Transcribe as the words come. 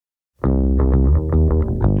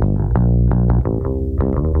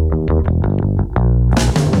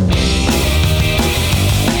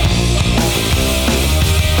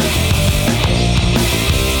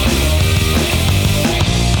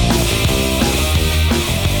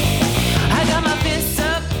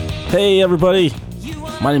Hey everybody,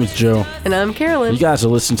 my name is Joe. And I'm Carolyn. You guys are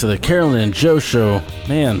listening to the Carolyn and Joe Show.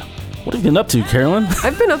 Man, what have you been up to, Carolyn?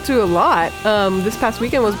 I've been up to a lot. This past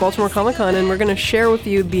weekend was Baltimore Comic-Con, and we're going to share with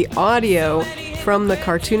you the audio from the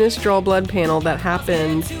Cartoonists Draw Blood panel that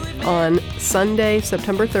happened on Sunday,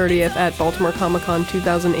 September 30th at Baltimore Comic-Con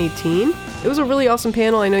 2018. It was a really awesome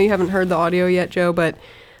panel. I know you haven't heard the audio yet, Joe, but...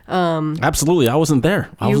 Absolutely, I wasn't there.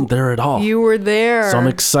 I wasn't there at all. You were there. So I'm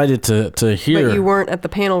excited to hear. But you weren't at the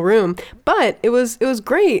panel room. But it was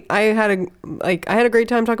great. I had a great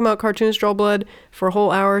time talking about Cartoonists Draw Blood for a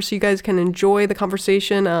whole hour, so you guys can enjoy the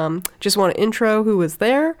conversation. Just want to intro who was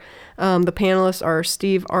there. The panelists are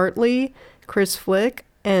Steve Artley, Chris Flick,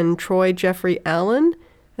 and Troy Jeffrey Allen,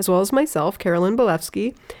 as well as myself, Carolyn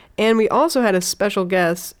Bolevsky. And we also had a special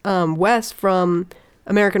guest, Wes from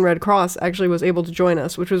American Red Cross, actually was able to join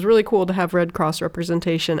us, which was really cool to have Red Cross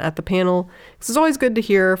representation at the panel. It's always good to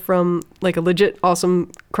hear from like a legit,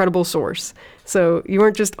 awesome, credible source. So you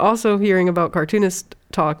weren't just also hearing about cartoonist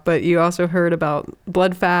talk, but you also heard about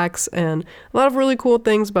blood facts and a lot of really cool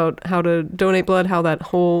things about how to donate blood, how that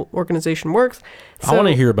whole organization works. So, I want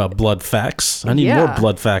to hear about blood facts. I need more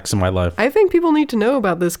blood facts in my life. I think people need to know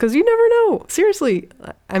about this because you never know. Seriously.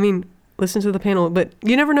 I mean, listen to the panel, but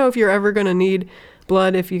you never know if you're ever going to need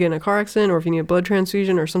blood if you get in a car accident or if you need a blood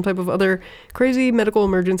transfusion or some type of other crazy medical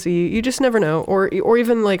emergency. You just never know. Or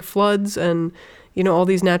even like floods and, you know, all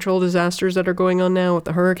these natural disasters that are going on now with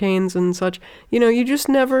the hurricanes and such. You know, you just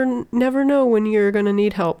never know when you're going to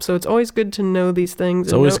need help. So it's always good to know these things.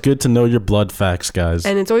 It's always good to know your blood facts, guys.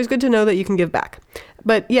 And it's always good to know that you can give back.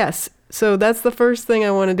 But yes, so that's the first thing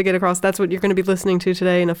I wanted to get across. That's what you're going to be listening to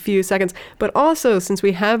today in a few seconds. But also, since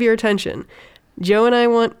we have your attention, Joe and I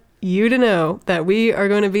want you to know that we are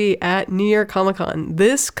going to be at New York Comic-Con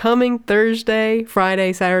this coming Thursday,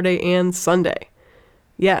 Friday, Saturday, and Sunday.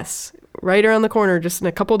 Yes, right around the corner, just in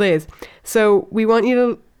a couple days. So we want you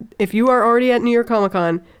to, if you are already at New York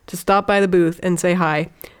Comic-Con, to stop by the booth and say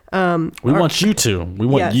hi. We want you to. We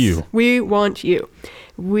want you. We want you.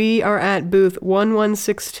 We are at booth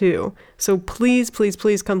 1162. So please, please,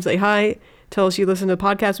 please come say hi. Tell us you listen to the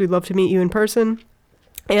podcast. We'd love to meet you in person.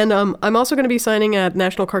 And I'm also going to be signing at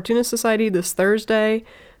National Cartoonist Society this Thursday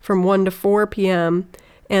from 1 to 4 p.m.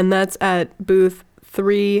 And that's at booth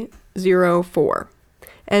 304.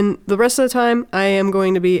 And the rest of the time, I am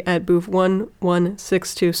going to be at booth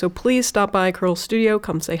 1162. So please stop by Curl Studio,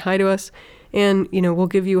 come say hi to us, and, you know, we'll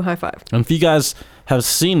give you a high five. And if you guys have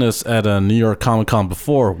seen us at a New York Comic-Con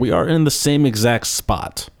before, we are in the same exact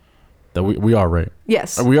spot that we are, right?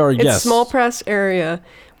 Yes. We are, it's yes. Small Press area,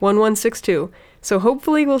 1162. So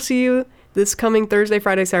hopefully we'll see you this coming Thursday,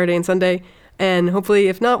 Friday, Saturday, and Sunday. And hopefully,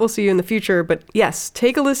 if not, we'll see you in the future. But yes,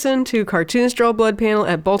 take a listen to Cartoonist Draw Blood panel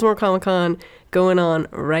at Baltimore Comic-Con going on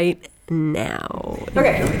right now.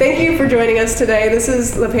 Okay, thank you for joining us today. This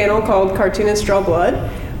is the panel called Cartoonist Draw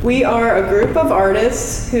Blood. We are a group of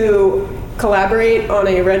artists who collaborate on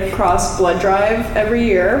a Red Cross blood drive every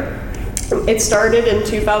year. It started in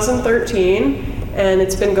 2013, and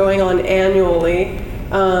it's been going on annually.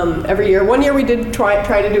 Every year. One year we did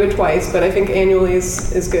try to do it twice, but I think annually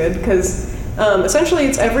is good because essentially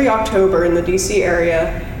it's every October in the DC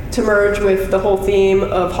area to merge with the whole theme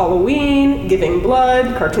of Halloween, giving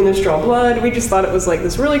blood, Cartoonists Draw Blood. We just thought it was like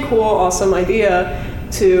this really cool, awesome idea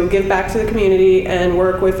to give back to the community and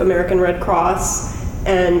work with American Red Cross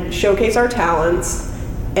and showcase our talents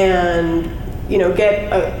and, you know,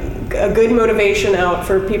 get a good motivation out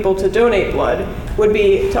for people to donate blood would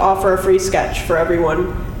be to offer a free sketch for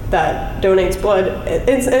everyone that donates blood.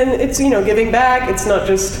 It's you know, giving back. It's not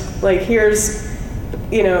just like, here's,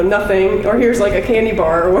 you know, nothing, or here's like a candy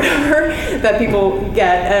bar or whatever that people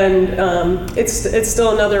get. And it's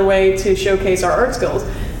still another way to showcase our art skills.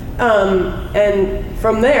 And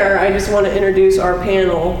from there, I just want to introduce our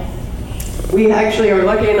panel. We actually are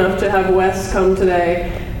lucky enough to have Wes come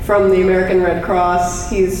today from the American Red Cross.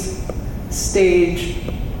 He's stage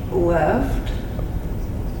left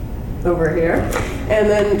over here. And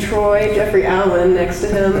then Troy Jeffrey Allen next to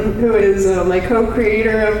him, who is my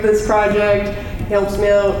co-creator of this project. He helps me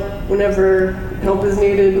out whenever help is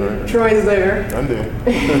needed. Right. Troy's there. I'm there.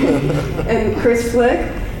 And Chris Flick,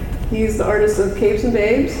 he's the artist of Capes and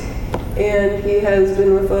Babes, and he has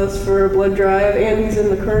been with us for Blood Drive, and he's in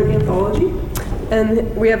the current anthology.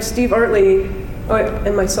 And we have Steve Artley,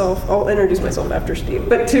 and myself. I'll introduce myself after Steve.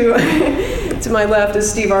 But to my left is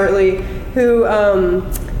Steve Artley, who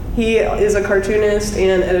he is a cartoonist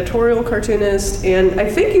and editorial cartoonist, and I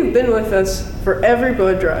think you've been with us for every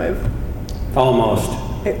blood drive. Almost.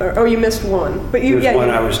 Oh, you missed one. But you, There was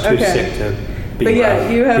one I was too sick to But yeah,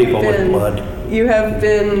 you have people with been blood. you have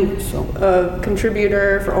been a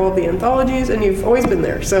contributor for all of the anthologies, and you've always been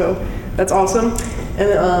there. So that's awesome.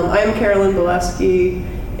 And I am Carolyn Boleski,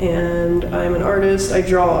 and I'm an artist. I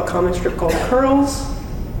draw a comic strip called Curls,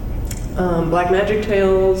 Black Magic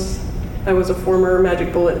Tales. I was a former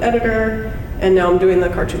Magic Bullet editor, and now I'm doing the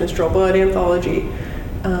Cartoonists Draw Blood anthology.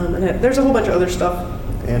 And there's a whole bunch of other stuff.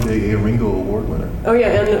 And a Ringo Award winner. Oh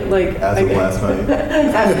yeah, and like As of last night.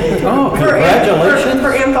 Oh, congratulations.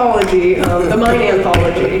 For anthology, the Mine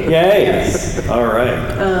anthology. Yay. Yes. All right.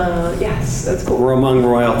 Yes, that's cool. We're among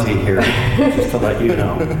royalty here, just to let you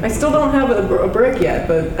know. I still don't have a brick yet,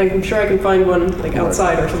 but I'm sure I can find one like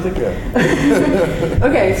outside or something. Yeah.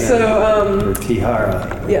 Okay, so Or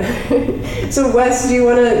Tihara. yeah. So Wes, do you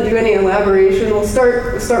want to do any elaboration? We'll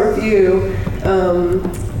start with you.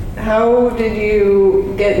 How did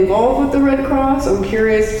you get involved with the Red Cross? I'm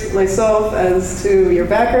curious myself as to your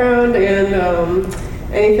background and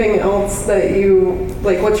anything else that you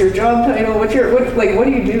like. What's your job title? What do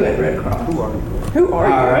you do at Red Cross? Who are you? All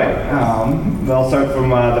right. I'll start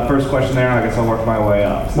from the first question there, and I guess I'll work my way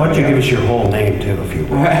up. Why don't you give us your whole name too, if you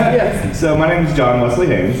will? Yes. So my name is John Wesley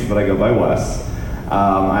Haynes, but I go by Wes.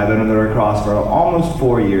 I've been in the Red Cross for almost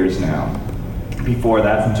 4 years now. Before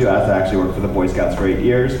that, since I actually worked for the Boy Scouts for 8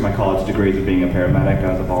 years. My college degree is being a paramedic. I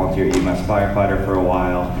was a volunteer EMS firefighter for a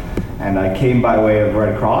while. And I came by way of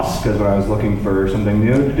Red Cross because when I was looking for something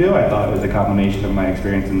new to do, I thought it was a combination of my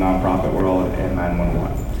experience in the nonprofit world and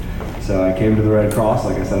 911. So I came to the Red Cross,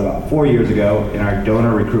 like I said, about 4 years ago in our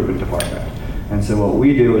donor recruitment department. And so what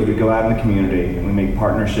we do is we go out in the community and we make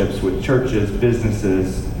partnerships with churches,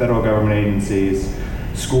 businesses, federal government agencies,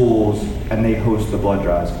 schools, and they host the blood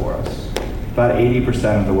drives for us. About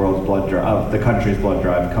 80% of the world's blood drive, of the country's blood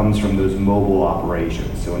drive, comes from those mobile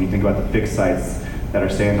operations. So when you think about the fixed sites that are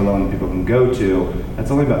standalone that people can go to,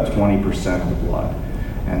 that's only about 20% of the blood.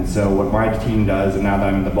 And so what my team does, and now that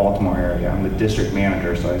I'm in the Baltimore area, I'm the district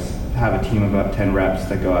manager, so I have a team of about 10 reps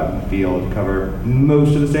that go out in the field, cover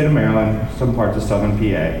most of the state of Maryland, some parts of southern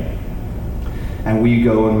PA. And we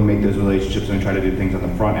go and we make those relationships and we try to do things on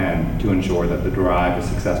the front end to ensure that the drive is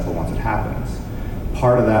successful once it happens.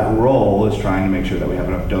 Part of that role is trying to make sure that we have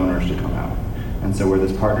enough donors to come out. And so where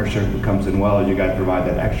this partnership comes in well is you guys provide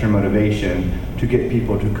that extra motivation to get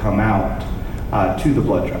people to come out to the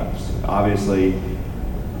blood drives. Obviously,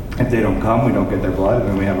 if they don't come, we don't get their blood, and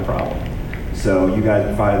then we have a problem. So you guys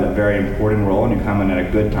provide a very important role, and you come in at a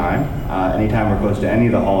good time. Anytime we're close to any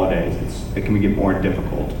of the holidays, it can get more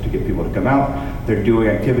difficult to get people to come out. They're doing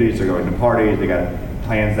activities, they're going to parties, they got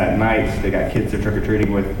plans that night, they got kids they're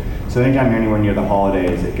trick-or-treating with. So anytime you're anywhere near the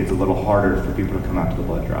holidays, it gets a little harder for people to come out to the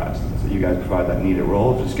blood drives. So you guys provide that needed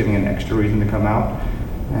role, just giving an extra reason to come out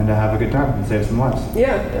and have a good time and save some lives.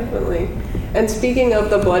 Yeah, definitely. And speaking of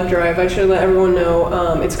the blood drive, I should let everyone know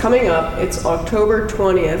it's coming up. It's October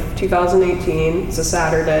 20th, 2018. It's a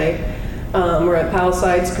Saturday. We're at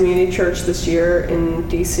Palisades Community Church this year in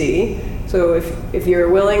DC. So if you're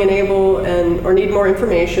willing and able or need more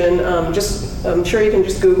information, I'm sure you can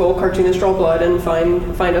just Google Cartoonists Draw Blood and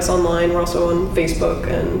find us online. We're also on Facebook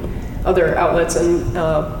and other outlets, and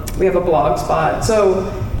we have a blog spot. So,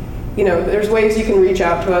 there's ways you can reach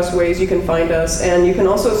out to us, ways you can find us, and you can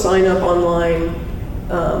also sign up online.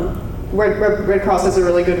 Red Cross has a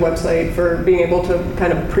really good website for being able to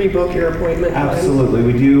kind of pre-book your appointment. Absolutely,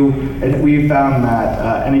 we do. And we found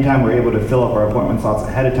that anytime we're able to fill up our appointment slots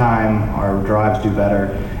ahead of time, our drives do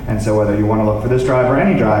better. And so whether you want to look for this drive or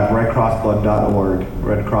any drive,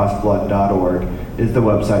 redcrossblood.org is the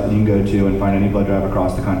website that you can go to and find any blood drive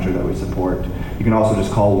across the country that we support. You can also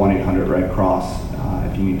just call 1-800-RED-CROSS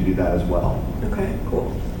if you need to do that as well. Okay,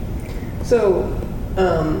 cool. So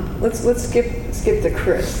let's skip to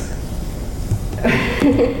Chris.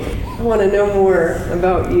 I want to know more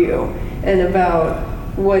about you and about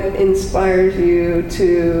what inspires you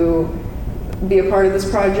to be a part of this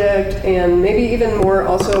project, and maybe even more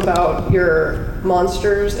also about your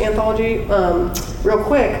Monsters anthology. Real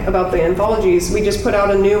quick about the anthologies, we just put out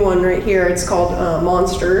a new one right here. It's called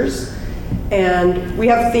Monsters, and we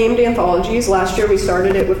have themed anthologies. Last year we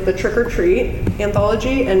started it with the Trick or Treat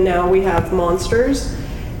anthology, and now we have Monsters.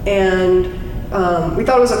 And we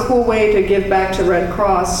thought it was a cool way to give back to Red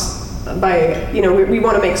Cross by, we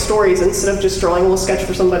want to make stories instead of just drawing a little sketch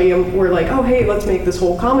for somebody, and we're like, oh, hey, let's make this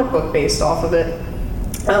whole comic book based off of it.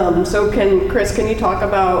 So Chris, can you talk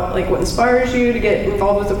about what inspires you to get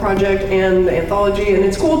involved with the project and the anthology? And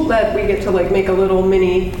it's cool that we get to make a little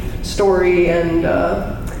mini story and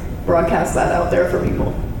broadcast that out there for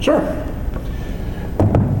people. Sure.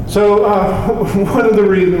 So one of the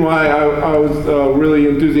reasons why I was really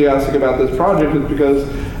enthusiastic about this project is because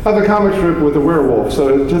have a comic strip with a werewolf, so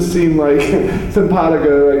it just seemed like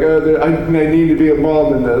simpatico, like, oh, I need to be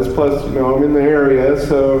involved in this. Plus, I'm in the area,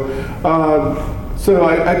 so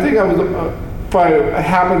I think I was by a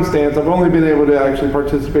happenstance. I've only been able to actually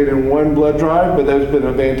participate in one blood drive, but it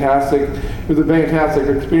was a fantastic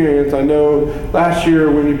experience. I know last year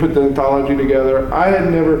when you put the anthology together,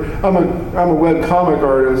 I'm a web comic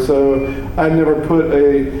artist, so I'd never put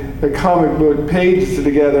a comic book pages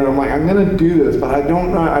together, and I'm like, I'm gonna do this, but I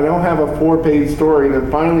don't have a 4-page story. And then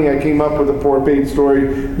finally I came up with a 4-page story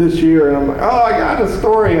this year, and I'm like, oh, I got a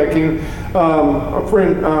story.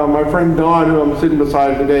 My friend Dawn, who I'm sitting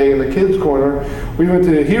beside today in the kids corner, we went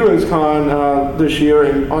to Heroes Con this year,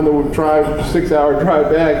 and on the 6-hour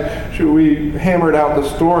drive back, we hammered out the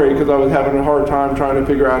story because I was having a hard time trying to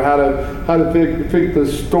figure out how to fit the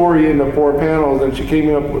story into 4 panels. And she gave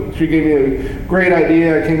me a great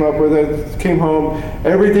idea. I came up with it. Came home,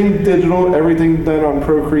 everything digital, everything done on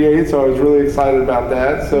Procreate. So I was really excited about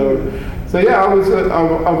that. So yeah,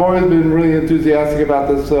 I've always been really enthusiastic about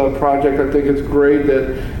this project. I think it's great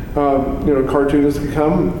that cartoonists can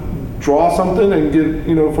come draw something and give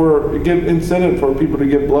incentive for people to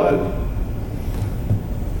give blood.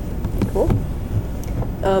 Cool.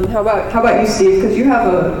 How about you, Steve? Because you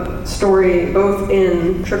have a story both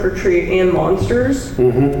in Trick or Treat and Monsters.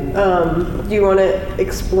 Mm-hmm. Do you want to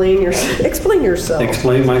explain yourself?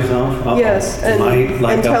 Explain myself? Uh-oh. Yes, Am I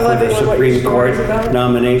and tell up for the everyone what your Supreme Court story's about?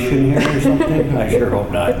 nomination here or something? I sure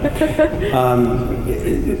hope not.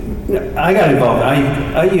 I got involved.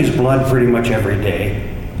 I use blood pretty much every day.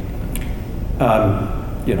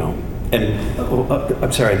 And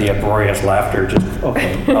I'm sorry, the uproarious laughter just,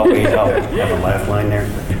 okay, I'll have a laugh line there.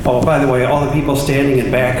 Oh, by the way, all the people standing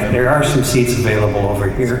in back, there are some seats available over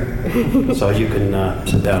here, so you can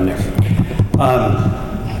sit down there.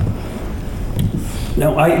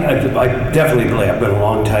 No, I definitely believe I've been a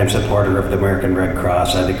long-time supporter of the American Red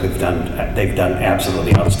Cross. I think they've done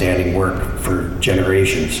absolutely outstanding work for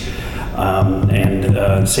generations,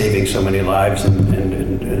 and saving so many lives,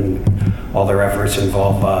 and all their efforts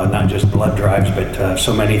involve not just blood drives, but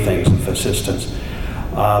so many things of assistance.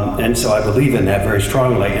 And so I believe in that very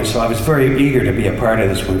strongly. And so I was very eager to be a part of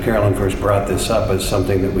this when Carolyn first brought this up as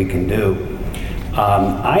something that we can do.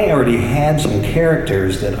 I already had some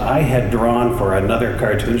characters that I had drawn for another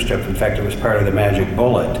cartoon strip. In fact, it was part of the Magic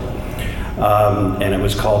Bullet. And it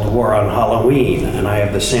was called War on Halloween. And I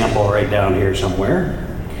have the sample right down here somewhere.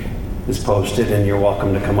 It's posted, and you're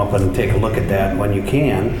welcome to come up and take a look at that when you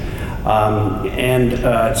can.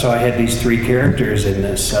 So I had these 3 characters in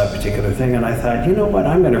this particular thing, and I thought, you know what,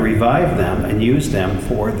 I'm going to revive them and use them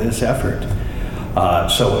for this effort.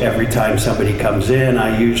 So every time somebody comes in,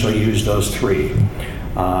 I usually use those 3.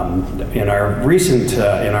 In our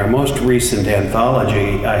most recent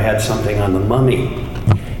anthology, I had something on the mummy,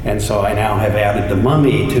 and so I now have added the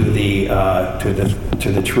mummy to the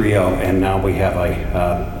trio, and now we have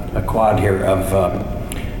a quad here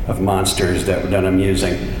of monsters that I'm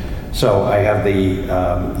using. So I have the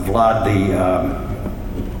Vlad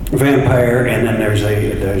the vampire, and then there's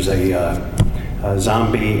a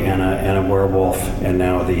zombie and a werewolf, and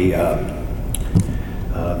now the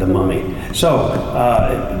mummy. So,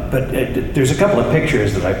 there's a couple of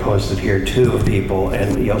pictures that I posted here too of people,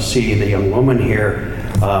 and you'll see the young woman here.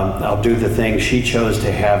 I'll do the thing. She chose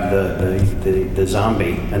to have the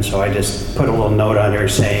zombie, and so I just put a little note on her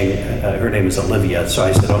saying her name is Olivia. So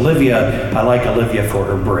I said, Olivia, I like Olivia for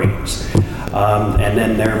her brains. And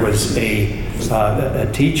then there was a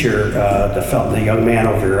teacher, the young man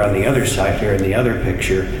over on the other side here in the other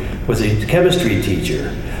picture was a chemistry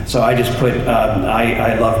teacher. So I just put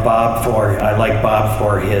I like Bob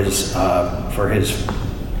for his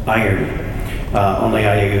iron. Only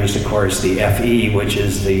I used, of course, the Fe, which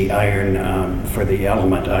is the iron for the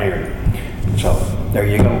element iron. So there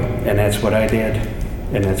you go, and that's what I did,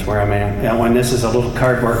 and that's where I'm at. Now, when this is a little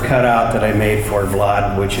cardboard cutout that I made for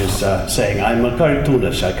Vlad, which is saying, I'm a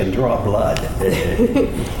cartoonist, I can draw blood.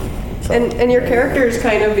 So, and your characters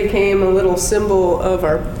kind of became a little symbol of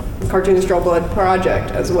our Cartoonist Draw Blood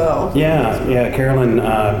project as well. Yeah. Carolyn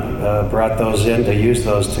brought those in to use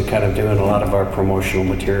those to kind of do in a lot of our promotional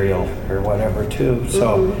material or whatever too.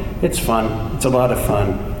 So It's fun. It's a lot of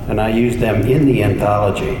fun, and I use them in the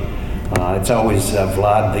anthology. It's always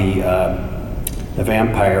Vlad the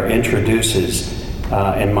vampire introduces,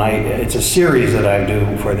 it's a series that I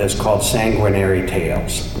do for this called Sanguinary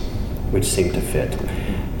Tales, which seem to fit.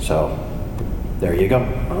 So there you go.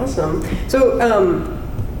 Awesome. So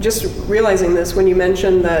just realizing this, when you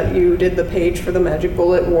mentioned that you did the page for the Magic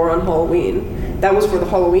Bullet War on Halloween, that was for the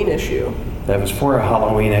Halloween issue. That was for a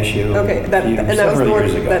Halloween issue. Okay, that was the several one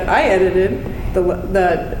years ago. that I edited,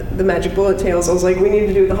 the Magic Bullet Tales, I was like, we need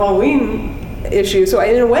to do the Halloween issue. So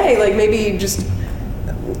in a way, like maybe just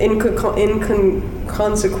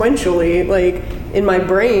consequentially, like in my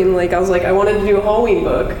brain, like I was like, I wanted to do a Halloween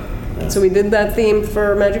book. So we did that theme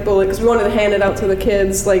for Magic Bullet because we wanted to hand it out to the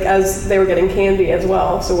kids, like as they were getting candy as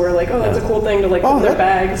well. So we're like, oh, that's a cool thing to like put in their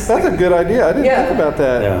bags. That's a good idea. I didn't think about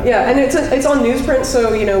that. Yeah, and it's on newsprint,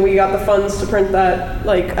 so we got the funds to print that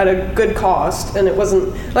like at a good cost, and it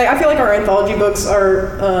wasn't like I feel like our anthology books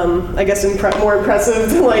are, I guess, more impressive.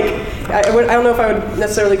 To, like I don't know if I would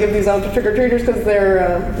necessarily give these out to trick or treaters because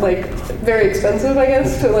they're like very expensive, I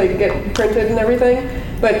guess, to like get printed and everything.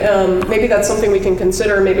 But maybe that's something we can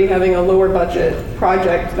consider, maybe having a lower budget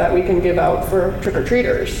project that we can give out for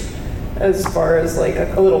trick-or-treaters as far as like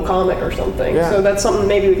a little comic or something. Yeah. So that's something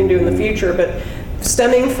maybe we can do in the future. But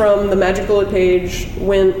stemming from the Magic Bullet page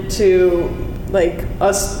went to like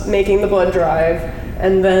us making the blood drive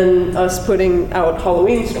and then us putting out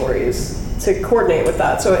Halloween stories to coordinate with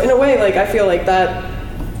that. So in a way, like I feel like that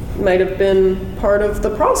might have been part of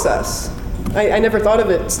the process. I never thought of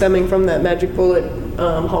it stemming from that Magic Bullet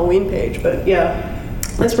Halloween page, but yeah,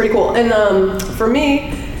 that's pretty cool. And for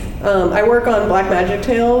me, I work on Black Magic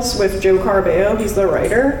Tales with Joe Carbeo. He's the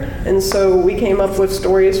writer, and so we came up with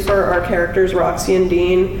stories for our characters, Roxy and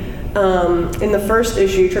Dean. In the first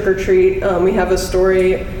issue, Trick or Treat, we have a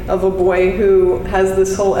story of a boy who has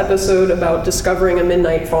this whole episode about discovering a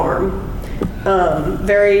midnight farm.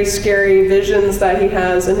 Very scary visions that he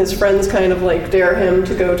has, and his friends kind of like dare him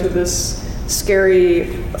to go to this scary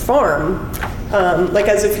farm, like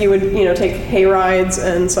as if you would, take hay rides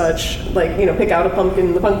and such, like, pick out a pumpkin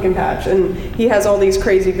in the pumpkin patch. And he has all these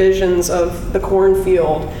crazy visions of the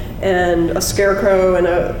cornfield and a scarecrow and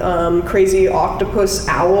a crazy octopus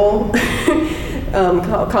owl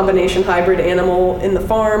combination hybrid animal in the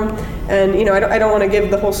farm. And, I don't want to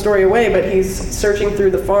give the whole story away, but he's searching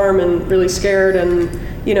through the farm and really scared, and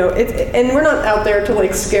and we're not out there to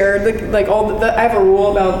like scare I have a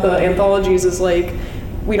rule about the anthologies is like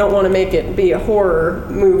we don't want to make it be a horror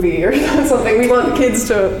movie or something. We want kids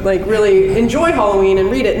to like really enjoy Halloween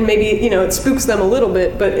and read it, and maybe it spooks them a little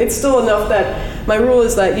bit, but it's still enough that my rule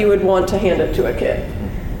is that you would want to hand it to a kid.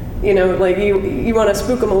 Like you want to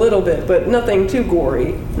spook them a little bit, but nothing too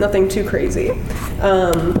gory, nothing too crazy.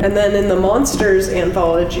 And then in the Monsters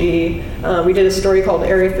anthology, we did a story called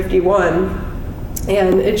Area 51.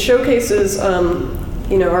 And it showcases,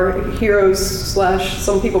 our heroes /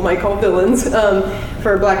 some people might call villains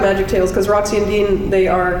for Black Magic Tales, because Roxy and Dean, they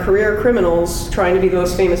are career criminals trying to be the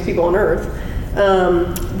most famous people on Earth.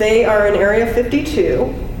 They are in Area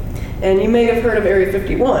 52, and you may have heard of Area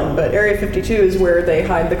 51, but Area 52 is where they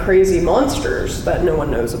hide the crazy monsters that no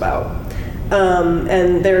one knows about.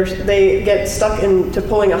 And they get stuck into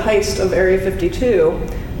pulling a heist of Area 52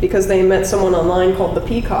 because they met someone online called the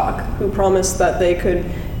Peacock who promised that they could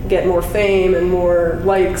get more fame and more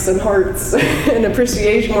likes and hearts and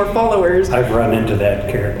appreciation, more followers. I've run into that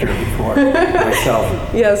character before myself.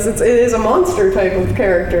 Yes, it is a monster type of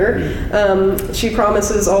character. She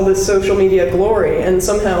promises all this social media glory, and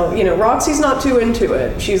somehow, Roxy's not too into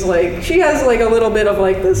it. She's like, she has like a little bit of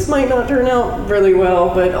like, this might not turn out really well,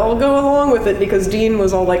 but I'll go along with it because Dean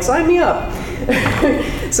was all like, sign me up.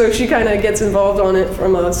 So she kind of gets involved on it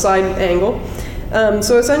from a side angle.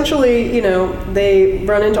 So essentially, they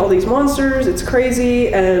run into all these monsters, it's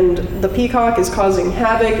crazy, and the Peacock is causing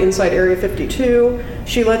havoc inside Area 52.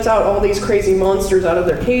 She lets out all these crazy monsters out of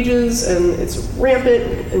their cages, and it's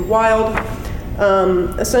rampant and wild.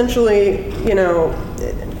 Essentially,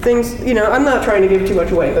 things, I'm not trying to give too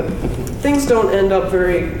much away, but things don't end up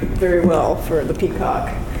very, very well for the Peacock.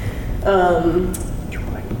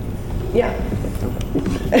 Yeah.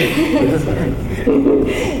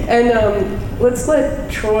 And let's let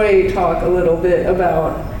Troy talk a little bit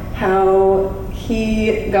about how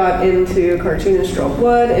he got into Cartoonists Draw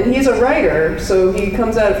Blood, and he's a writer, so he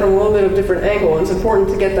comes at it from a little bit of different angle, and it's important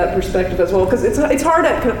to get that perspective as well, because it's hard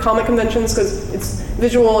at comic conventions because it's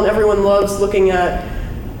visual and everyone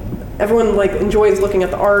like enjoys looking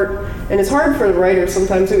at the art, and it's hard for the writers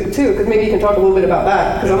sometimes too, because maybe you can talk a little bit about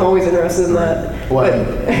that, because I'm always interested in that. But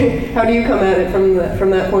how do you come at it from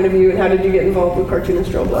that point of view, and how did you get involved with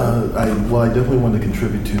Cartoonists Draw Blood? I definitely wanted to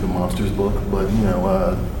contribute to the Monsters book, but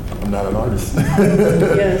I'm not an artist.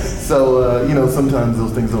 Yes. So sometimes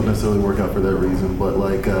those things don't necessarily work out for that reason, but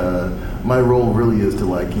my role really is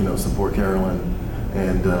to support Carolyn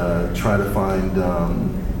and try to find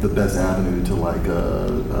the best avenue to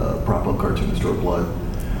prop up Cartoonists Draw Blood.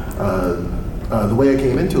 The way I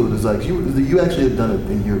came into it is you actually had done it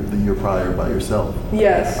in the year prior by yourself.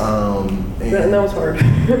 Yes. And that was hard.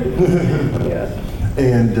 Yeah.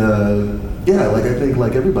 And yeah, like I think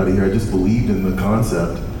like everybody here, I just believed in the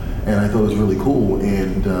concept, and I thought it was really cool.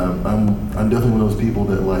 And I'm definitely one of those people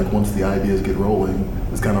that like once the ideas get rolling,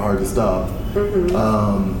 it's kind of hard to stop.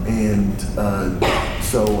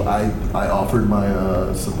 So I offered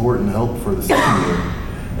my support and help for the second year,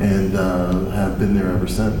 and have been there ever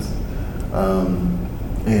since.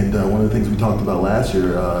 And one of the things we talked about last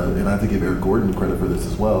year, and I have to give Eric Gordon credit for this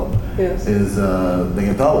as well, is the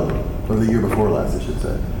anthology, or the year before last, I should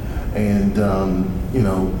say. And you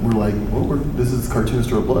know, we're like, well, this is Cartoonists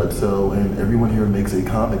Draw Blood, so, and everyone here makes a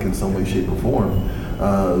comic in some way, shape, or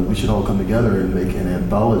form. We should all come together and make an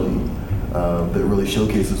anthology that really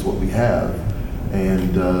showcases what we have.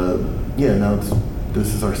 And yeah, now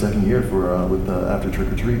this is our second year for with After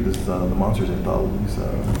Trick or Treat. This is the Monsters Anthology. So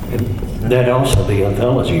that also, the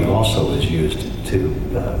anthology also is used to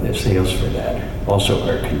the sales for that also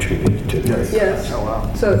are contributed to. Yes. Oh,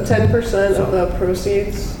 wow. So 10% of the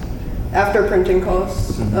proceeds after printing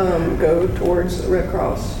costs go towards Red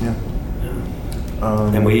Cross. Yeah.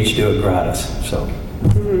 And we each do it gratis, so.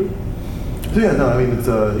 So yeah, no, I mean it's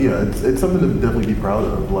yeah, it's something to definitely be proud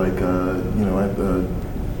of. Like you know,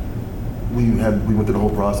 we went through the whole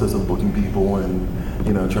process of booking people and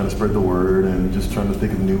you know trying to spread the word and just trying to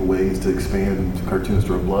think of new ways to expand Cartoonists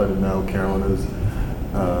Draw Blood. And now Carolyn is,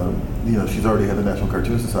 you know, she's already had the National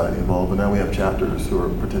Cartoon Society involved, but now we have chapters who are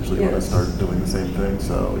potentially going to start doing the same thing.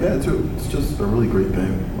 So yeah, it's just a really great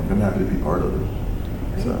thing. Like, I'm happy to be part of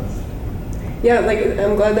it. So. Yeah, like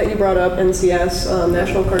I'm glad that you brought up NCS,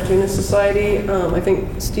 National Cartoonist Society. I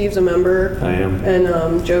think Steve's a member. I am.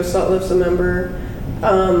 And Joe Sutliff's a member.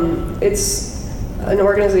 It's an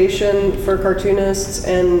organization for cartoonists,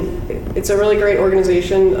 and it's a really great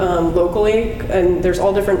organization locally, and there's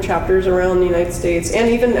all different chapters around the United States and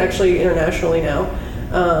even actually internationally now.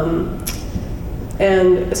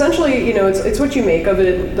 And essentially, you know, it's what you make of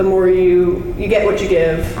it. The more you get what you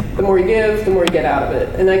give, the more you give, the more you get out of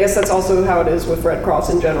it. And I guess that's also how it is with Red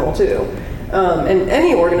Cross in general too. And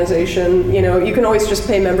any organization, you know, you can always just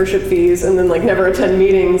pay membership fees and then like never attend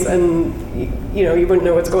meetings, and you know, you wouldn't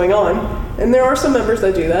know what's going on. And there are some members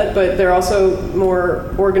that do that, but there are also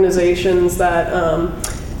more organizations that,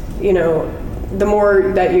 you know, the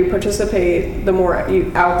more that you participate, the more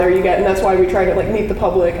out there you get, and that's why we try to like meet the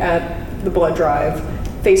public at the blood drive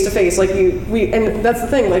face to face. Like and that's the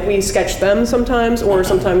thing, like we sketch them sometimes, or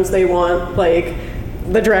sometimes they want like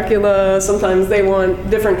the Dracula, sometimes they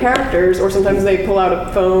want different characters, or sometimes they pull out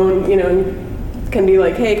a phone, you know, and can be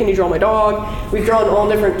like, hey, can you draw my dog? We've drawn all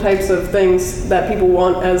different types of things that people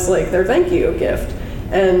want as like their thank you gift,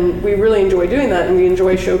 and we really enjoy doing that, and we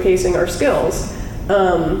enjoy showcasing our skills.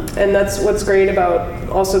 And that's what's great about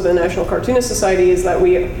also the National Cartoonist Society, is that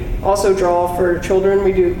we also draw for children.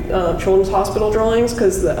 We do children's hospital drawings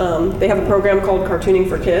because they have a program called Cartooning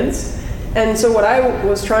for Kids. And so what I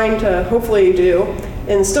was trying to hopefully do,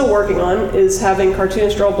 and still working on, is having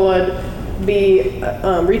Cartoonists Draw Blood be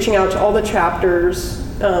reaching out to all the chapters.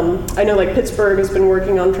 I know like Pittsburgh has been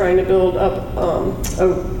working on trying to build up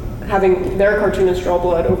having their Cartoonists Draw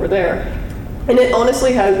Blood over there. And it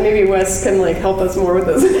honestly has, maybe Wes can like help us more with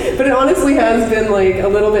this, but it honestly has been like a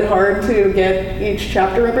little bit hard to get each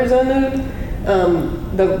chapter represented.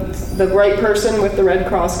 The right person with the Red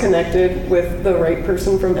Cross connected with the right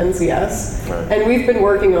person from NCS. Right. And we've been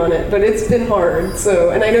working on it, but it's been hard.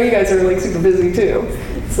 So, and I know you guys are like super busy too.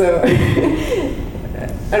 So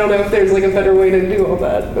I don't know if there's like a better way to do all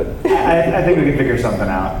that, but. I think we can figure something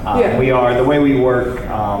out. Yeah. The way we work,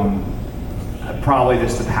 probably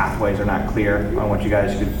just the pathways are not clear on what you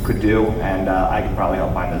guys could do, and I can probably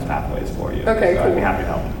help find those pathways for you. Okay, so cool. I'd be happy to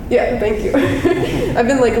help. Yeah, thank you. I've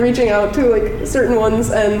been like reaching out to like certain ones,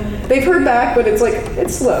 and they've heard back, but it's like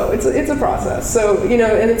it's slow. It's a process. So you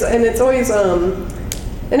know, and it's always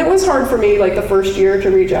and it was hard for me like the first year to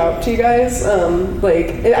reach out to you guys. Like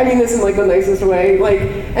I mean this in like the nicest way. Like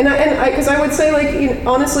and I because I would say like you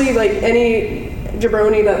know, honestly like any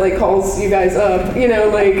jabroni that like calls you guys up, you know,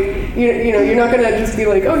 like you know you're not gonna just be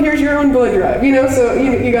like, oh, here's your own blood drive, you know, so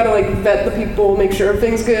you gotta like vet the people, make sure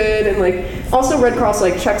everything's good, and like also Red Cross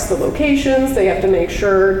like checks the locations. They have to make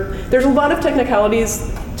sure there's a lot of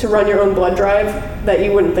technicalities to run your own blood drive that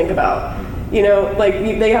you wouldn't think about, you know, like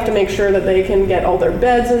they have to make sure that they can get all their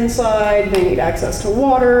beds inside, they need access to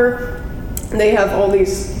water, they have all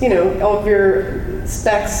these, you know, all of your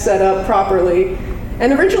specs set up properly.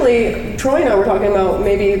 And originally, Troy and I were talking about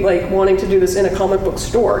maybe like wanting to do this in a comic book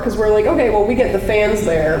store, because we're like, okay, well, we get the fans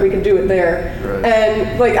there, we can do it there. Right.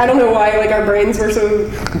 And like, I don't know why, like our brains were so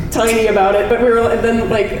tiny about it, but we were, and then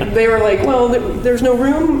like, they were like, well, there's no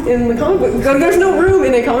room in the comic book, there's no room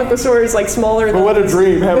in a comic book store, it's like smaller than. But what a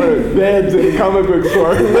dream, having beds in a comic book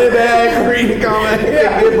store. Lay back, read comic,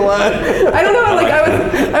 get blood. I don't know, like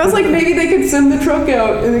I was like, maybe they could send the truck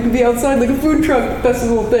out and it could be outside like a food truck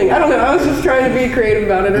festival thing. I don't know, I was just trying to be creative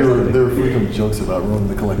about it or something. There were frequent jokes about ruining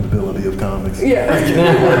the collectability of comics. Yeah.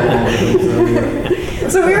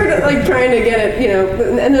 So we were like trying to get it, you know,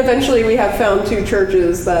 and eventually we have found 2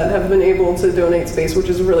 churches that have been able to donate space, which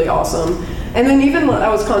is really awesome. And then even I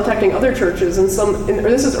was contacting other churches, and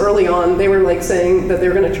this is early on, they were like saying that they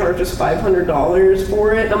were going to charge us $500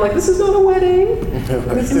 for it. And I'm like, this is not a wedding.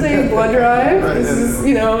 This is a blood drive. Right. This is,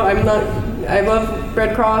 you know, I love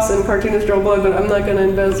Red Cross and Cartoonists Draw Blood, but I'm not going to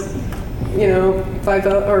invest, you know,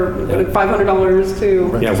 $500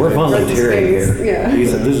 to. Yeah, we're volunteering space. here. Yeah.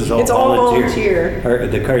 This is all It's all volunteer. volunteer.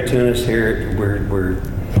 The cartoonists here,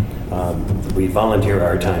 we volunteer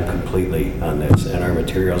our time completely on this and our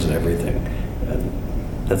materials and everything. And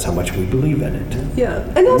that's how much we believe in it. Yeah,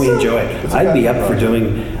 and also We enjoy it. I'd be up for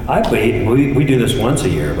doing. We do this once a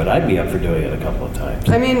year, but I'd be up for doing it a couple of times.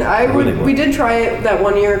 I mean, really we did try it that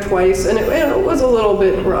one year twice, and it was a little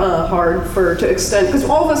bit hard to extend, because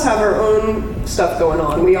all of us have our own stuff going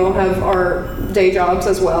on. We all have our day jobs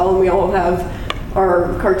as well, and we all have our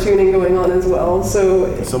cartooning going on as well.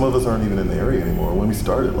 So Some of us aren't even in the area anymore. When we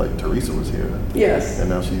started, like Teresa was here, yes, and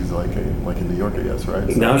now she's like in New York, I guess, right?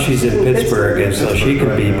 So- Now she's in Pittsburgh, and so she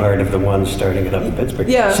could be Right, yeah. part of the ones starting it up in Pittsburgh.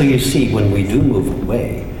 Yeah. So you see, when we do move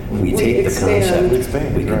away, we take the expand. concept, We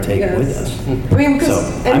expand, we can right. take it with Yes. us. I mean, because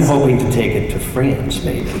So I'm hoping to take it to France,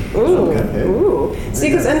 maybe. Ooh, Okay. ooh. See,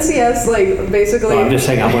 because NCS like basically. Well, I'm just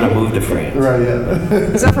saying I want to move to France. Right,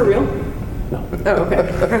 yeah. Is that for real? No. Oh, okay.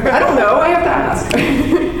 I don't know. I have to ask.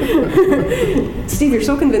 Steve, you're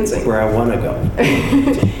so convincing. Where I want to go.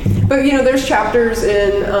 But you know, there's chapters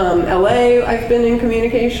in LA I've been in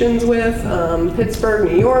communications with,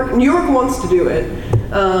 Pittsburgh, New York. New York wants to do it.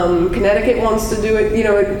 Connecticut wants to do it. You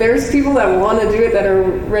know, there's people that want to do it that are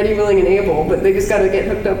ready, willing, and able, but they just got to get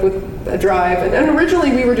hooked up with a drive. And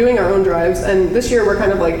originally we were doing our own drives, and this year we're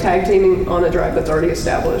kind of like tag teaming on a drive that's already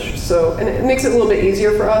established. So, and it makes it a little bit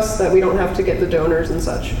easier for us that we don't have to get the donors and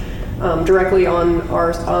such directly on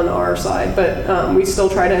our side. But we still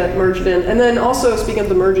try to merge it in. And then also, speaking of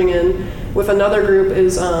the merging in, with another group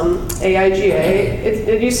is AIGA.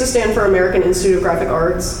 It used to stand for American Institute of Graphic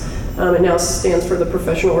Arts. It now stands for the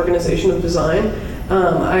Professional Organization of Design.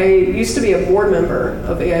 I used to be a board member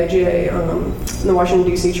of AIGA in the Washington,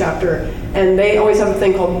 D.C. chapter, and they always have a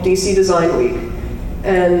thing called DC Design Week.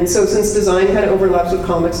 And so since design kind of overlaps with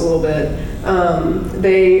comics a little bit,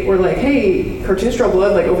 they were like, hey, Cartoonists Draw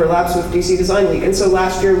Blood like overlaps with DC Design Week. And so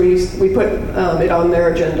last year we put it on their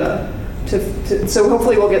agenda. So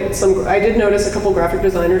hopefully we'll get some. I did notice a couple graphic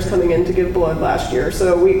designers coming in to give blood last year.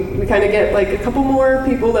 So we kind of get like a couple more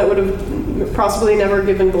people that would have possibly never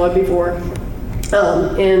given blood before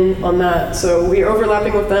in on that. So we are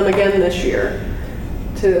overlapping with them again this year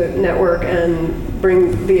to network and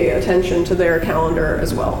bring the attention to their calendar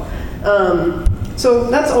as well. So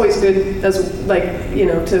that's always good as like, you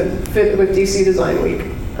know, to fit with DC Design Week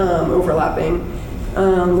overlapping.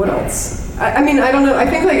 What else? I mean, I don't know. I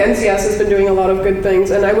think like NCS has been doing a lot of good things,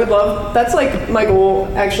 and I would love, that's like my goal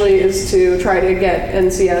actually, is to try to get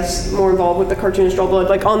NCS more involved with the Cartoonists Draw Blood,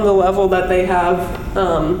 like on the level that they have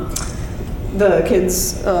the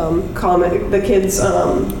kids cartooning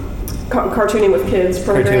with kids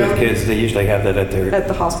program. Cartoon with Kids, they usually have that At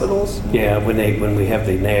the hospitals. Yeah, when we have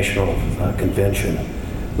the national convention,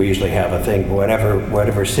 we usually have a thing,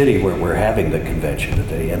 whatever city where we're having the convention at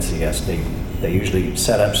the NCS, they usually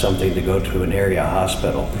set up something to go to an area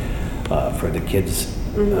hospital for the kids'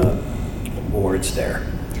 wards there,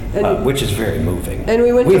 which is very moving. And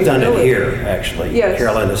we've done it Philly. here, actually. Yes.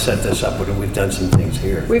 Carolyn has set this up, and we've done some things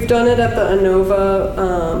here. We've done it at the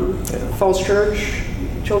Inova Falls Church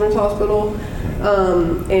Children's Hospital,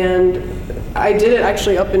 and I did it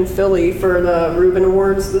actually up in Philly for the Reuben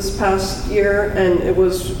Awards this past year, and it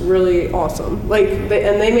was really awesome. Like,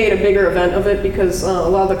 they made a bigger event of it because a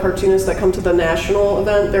lot of the cartoonists that come to the national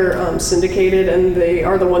event, they're syndicated, and they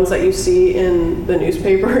are the ones that you see in the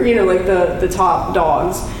newspaper. You know, like the top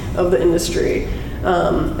dogs of the industry,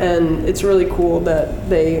 and it's really cool that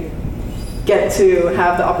they get to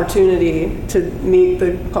have the opportunity to meet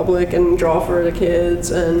the public and draw for the kids.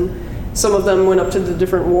 And some of them went up to the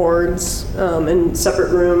different wards in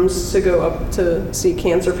separate rooms to go up to see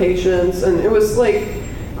cancer patients. And it was like,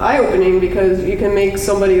 eye-opening because you can make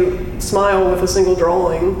somebody smile with a single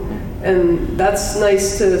drawing, and that's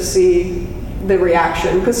nice to see the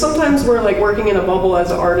reaction. Because sometimes we're like working in a bubble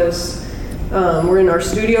as artists. We're in our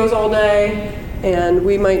studios all day, and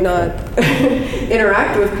we might not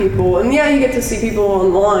interact with people. And yeah, you get to see people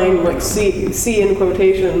online, like see in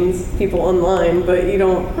quotations people online, but you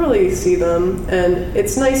don't really see them. And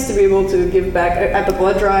it's nice to be able to give back at the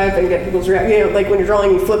blood drive and get people's reaction. You know, like when you're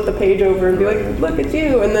drawing, you flip the page over and be like, "Look at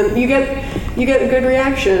you," and then you get a good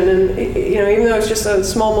reaction. And you know, even though it's just a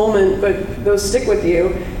small moment, but those stick with you.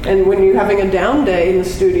 And when you're having a down day in the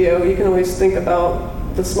studio, you can always think about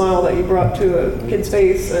the smile that you brought to a kid's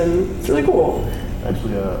face, and it's really cool.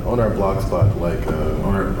 Actually, on our blog spot, like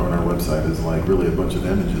on our website, is like really a bunch of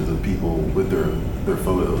images of people with their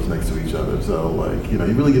photos next to each other. So like, you know,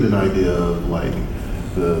 you really get an idea of like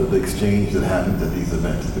the exchange that happens at these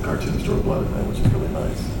events, the Cartoonist Draw Blood event, which is really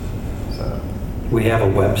nice. So We have a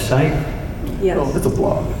website. Yes. oh, it's a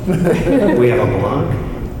blog. We have a blog.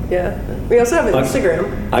 Yeah. We also have an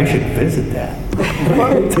Instagram. I should visit that.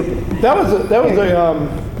 That was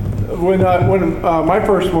when my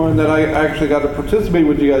first one that I actually got to participate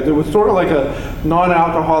with you guys. It was sort of like a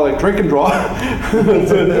non-alcoholic drink and draw.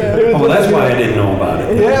 Oh, that's why I didn't know about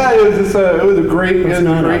it. Yeah, it was a great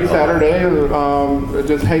non-alcoholic. Saturday.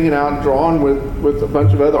 Just hanging out and drawing with a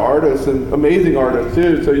bunch of other artists and amazing artists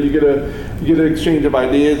too. So you get an exchange of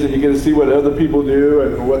ideas, and you get to see what other people do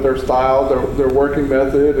and what their style, their working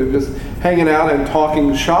method, and just hanging out and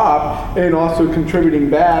talking shop, and also contributing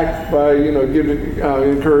back by giving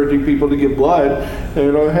encouraging people to give blood.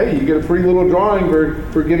 And hey, you get a free little drawing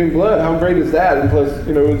for giving blood. How great is that? And plus,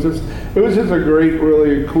 it was just a great,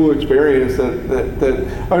 really cool experience that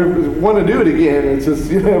I want to do it again. It's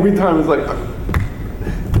just every time it's like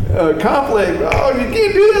conflict. Oh, you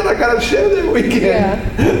can't do that. I got a show that weekend. Yeah.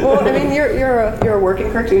 Well, I mean, you're a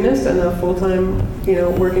working cartoonist and a full-time,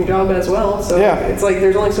 working job as well. So yeah. It's like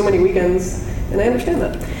there's only so many weekends, and I understand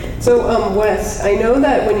that. So, Wes, I know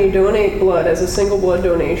that when you donate blood as a single blood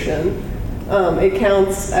donation, it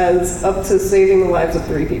counts as up to saving the lives of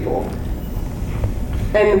 3 people.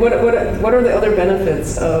 And what are the other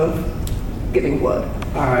benefits of giving blood?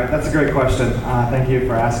 All right, that's a great question. Thank you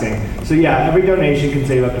for asking. So yeah, every donation can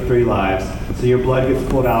save up to 3 lives. So your blood gets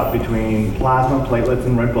pulled out between plasma, platelets,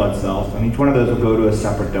 and red blood cells, and each one of those will go to a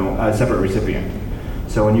separate recipient.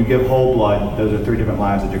 So when you give whole blood, those are 3 different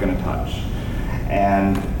lives that you're going to touch.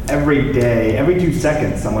 And every day, every 2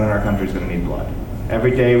 seconds, someone in our country is going to need blood.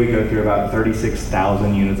 Every day we go through about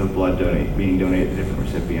 36,000 units of blood being donated to different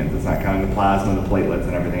recipients. It's not counting the plasma, the platelets,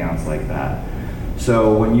 and everything else like that.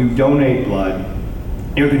 So when you donate blood,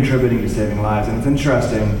 you're contributing to saving lives. And it's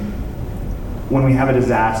interesting, when we have a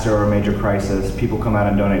disaster or a major crisis, people come out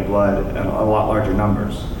and donate blood in a lot larger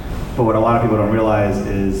numbers. But what a lot of people don't realize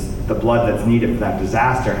is the blood that's needed for that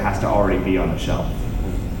disaster has to already be on the shelf.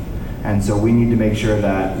 And so we need to make sure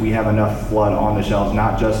that we have enough blood on the shelves,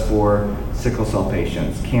 not just for sickle cell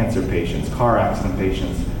patients, cancer patients, car accident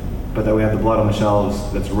patients, but that we have the blood on the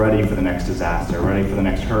shelves that's ready for the next disaster, ready for the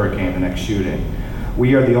next hurricane, the next shooting.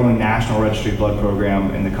 We are the only national registry blood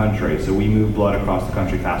program in the country, so we move blood across the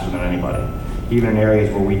country faster than anybody. Even in areas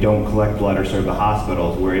where we don't collect blood or serve the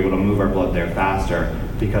hospitals, we're able to move our blood there faster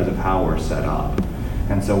because of how we're set up.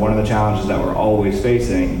 And so one of the challenges that we're always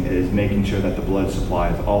facing is making sure that the blood supply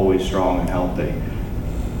is always strong and healthy.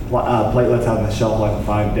 Platelets have a shelf life of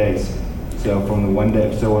 5 days. So from the 1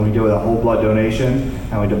 day, so when we do a whole blood donation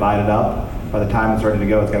and we divide it up, by the time it's ready to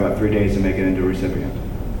go, it's got about 3 days to make it into a recipient.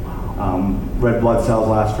 Red blood cells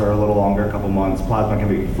last for a little longer, a couple months. Plasma can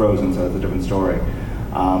be frozen, so it's a different story.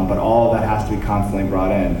 But all of that has to be constantly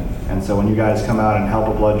brought in. And so when you guys come out and help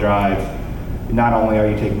a blood drive, not only are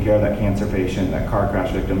you taking care of that cancer patient, that car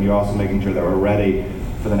crash victim, you're also making sure that we're ready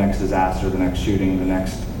for the next disaster, the next shooting, the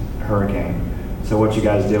next hurricane. So what you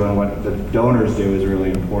guys do and what the donors do is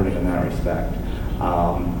really important in that respect.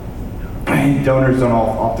 Donors don't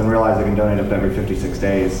often realize they can donate up to every 56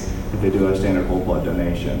 days if they do a standard whole blood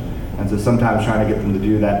donation. And so sometimes trying to get them to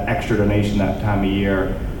do that extra donation that time of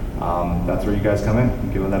year, that's where you guys come in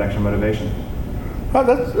and give them that extra motivation. Oh,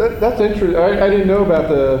 that's interesting. I didn't know about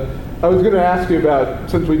I was going to ask you about,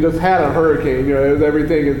 since we just had a hurricane,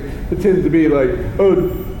 everything, it tends to be like, oh,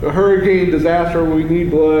 a hurricane disaster, we need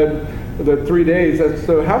blood, the 3 days.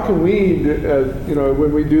 So how can we,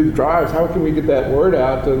 when we do the drives, how can we get that word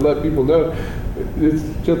out to let people know? It's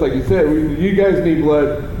just like you said, you guys need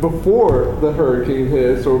blood before the hurricane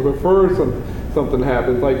hits or before something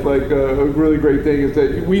happens. Like a really great thing is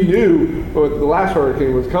that we knew the last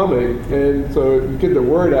hurricane was coming, and so you get the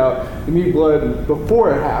word out. You need blood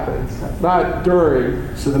before it happens, not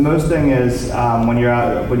during. So the most thing is when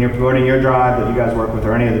you're promoting your drive that you guys work with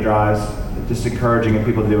or any of the drives, just encouraging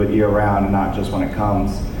people to do it year round and not just when it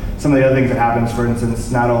comes. Some of the other things that happens, for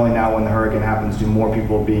instance, not only now when the hurricane happens do more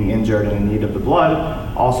people being injured and in need of the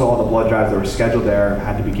blood, also all the blood drives that were scheduled there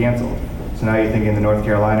had to be canceled. So now you think in the North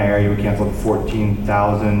Carolina area, we canceled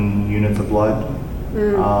 14,000 units of blood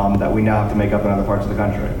that we now have to make up in other parts of the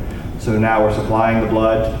country. So now we're supplying the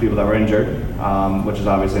blood to people that were injured, which is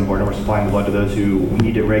obviously important. We're supplying the blood to those who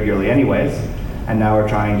need it regularly anyways, and now we're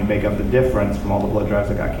trying to make up the difference from all the blood drives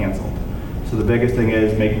that got canceled. So the biggest thing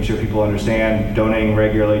is making sure people understand donating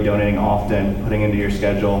regularly, donating often, putting into your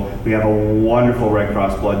schedule. We have a wonderful Red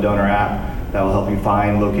Cross blood donor app that will help you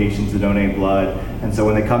find locations to donate blood. And so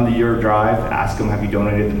when they come to your drive, ask them, have you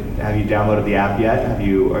downloaded the app yet? Are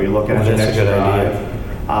you looking at the next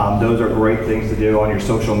drive? Those are great things to do on your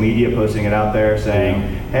social media, posting it out there saying,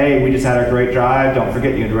 hey, we just had our great drive. Don't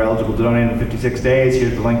forget you're eligible to donate in 56 days.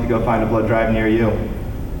 Here's the link to go find a blood drive near you.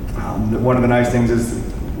 One of the nice things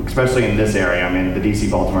is, especially in this area, I mean, the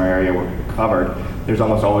DC Baltimore area we're covered, there's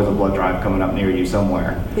almost always a blood drive coming up near you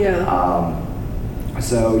somewhere. Yeah.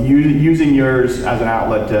 So using yours as an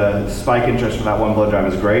outlet to spike interest for that one blood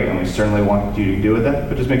drive is great, and we certainly want you to do with it.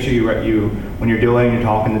 But just make sure you when you're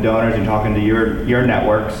talking to donors, you're talking to your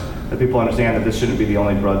networks, that people understand that this shouldn't be the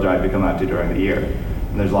only blood drive you come out to during the year.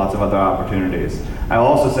 And there's lots of other opportunities. I will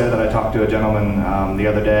also say that I talked to a gentleman the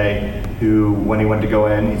other day who, when he went to go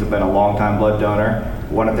in, he's been a long-time blood donor.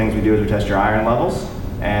 One of the things we do is we test your iron levels,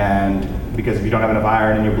 and because if you don't have enough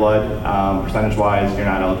iron in your blood, percentage-wise, you're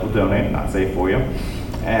not eligible to donate, not safe for you.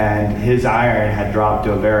 And his iron had dropped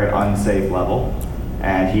to a very unsafe level,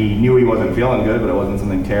 and he knew he wasn't feeling good, but it wasn't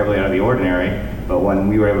something terribly out of the ordinary. But when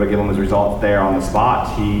we were able to give him his results there on the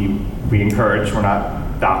spot, we encouraged, we're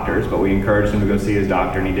not doctors, but we encouraged him to go see his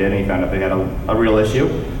doctor, and he did, and he found out they had a real issue.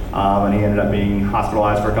 And he ended up being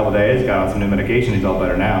hospitalized for a couple of days, got on some new medication, he's all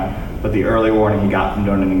better now. But the early warning he got from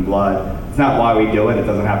donating blood, it's not why we do it, it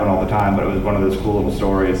doesn't happen all the time, but it was one of those cool little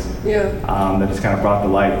stories that just kind of brought to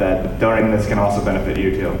light that donating this can also benefit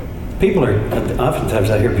you too. People are, oftentimes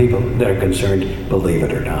I hear people that are concerned, believe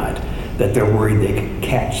it or not, that they're worried they could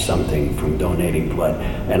catch something from donating blood.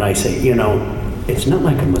 And I say, it's not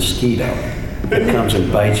like a mosquito that comes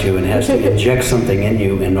and bites you and has to inject something in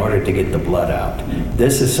you in order to get the blood out.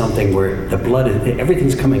 This is something where the blood,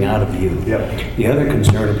 everythhy's coming out of you. Yep. The other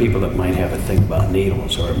concern of people that might have a thing about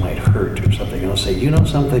needles or it might hurt or something else, say,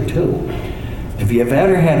 something too. If you've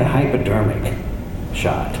ever had a hypodermic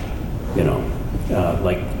shot,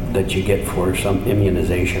 like that you get for some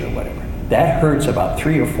immunization or whatever, that hurts about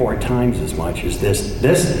 3 or 4 times as much as this.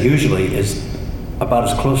 This usually is about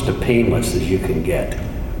as close to painless as you can get.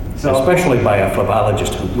 So, especially by a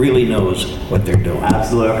phlebotomist who really knows what they're doing.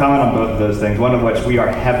 Absolutely. I'll comment on both of those things, one of which we are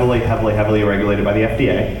heavily regulated by the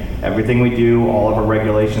FDA. Everything we do, all of our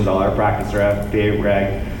regulations, all our practice are FDA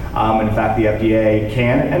reg. In fact, the FDA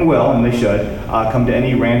can and will, and they should, come to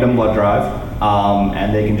any random blood drive,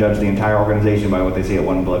 and they can judge the entire organization by what they see at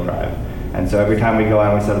one blood drive. And so every time we go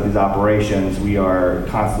out and we set up these operations, we are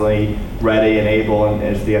constantly ready and able, and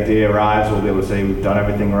as the FDA arrives, we'll be able to say we've done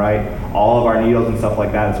everything right. All of our needles and stuff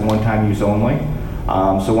like that is one-time use only.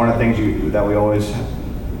 So one of the things that we always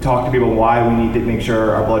talk to people why we need to make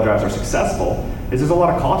sure our blood drives are successful is there's a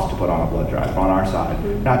lot of cost to put on a blood drive on our side.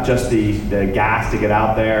 Mm-hmm. Not just the gas to get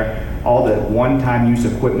out there, all the one-time use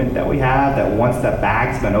equipment that we have, that once that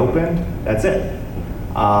bag's been opened, that's it.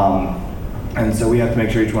 And so we have to make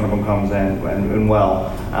sure each one of them comes in and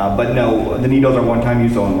well. But no, the needles are one-time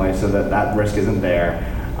use only, so that risk isn't there.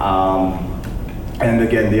 And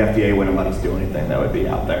again, the FDA wouldn't let us do anything that would be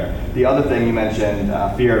out there. The other thing you mentioned,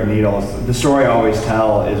 fear of needles. The story I always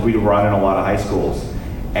tell is we run in a lot of high schools,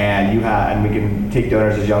 and we can take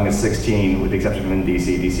donors as young as 16, with the exception of in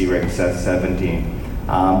DC. DC rate says 17.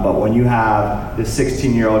 But when you have this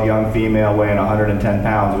 16-year-old young female weighing 110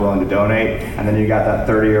 pounds willing to donate, and then you got that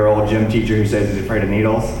 30-year-old gym teacher who says he's afraid of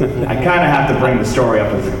needles, I kind of have to bring the story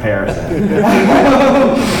up as a comparison.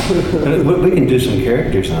 We can do some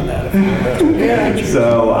characters on that.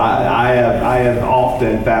 So I have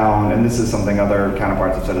often found, and this is something other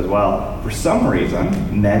counterparts have said as well, for some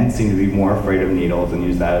reason, men seem to be more afraid of needles and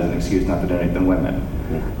use that as an excuse not to donate than women.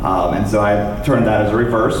 And so I turned that as a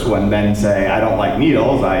reverse. When men say, I don't like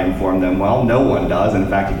needles, I inform them, well, no one does. In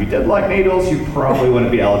fact, if you did like needles, you probably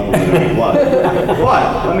wouldn't be eligible to donate blood.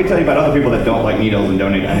 But let me tell you about other people that don't like needles and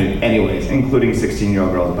donate anyways, including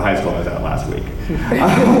 16-year-old girls at the high school I was at last week.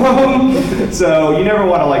 So you never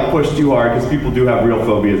want to like push too hard because people do have real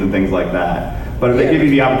phobias and things like that. But if they give you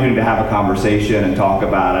the opportunity to have a conversation and talk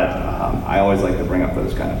about it, I always like to bring up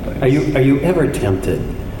those kind of things. Are you ever tempted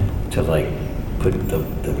to like put the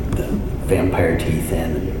vampire teeth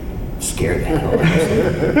in and scare the hell out of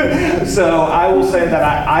them? So I will say that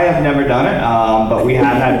I have never done it, but we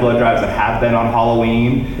have had blood drives that have been on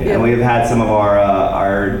Halloween, and we have had some of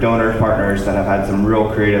our donor partners that have had some real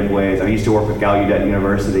creative ways. I used to work with Gallaudet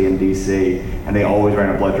University in DC, and they always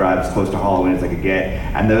ran a blood drive as close to Halloween as they could get.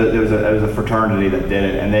 And there was a fraternity that did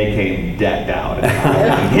it, and they came decked out.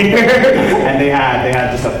 And they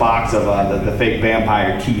had just a box of the fake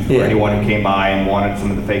vampire teeth for anyone who came by and wanted some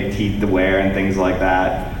of the fake teeth to wear and things like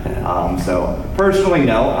that. So personally,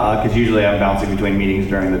 no, because usually I'm bouncing between meetings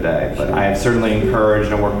during the day. But I have certainly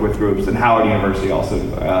encouraged and worked with groups, and Howard University also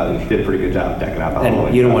did a pretty good job decking out.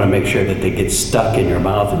 And you don't want to make sure that they get stuck in your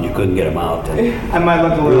mouth and you couldn't get them out. I might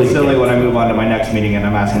look a little silly when I move on to my next meeting and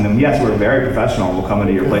I'm asking them, yes, we're very professional, we'll come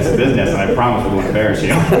into your place of business, and I promise we won't embarrass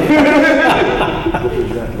you.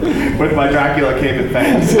 With my Dracula cape and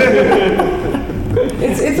fangs.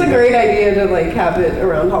 It's a great idea to like have it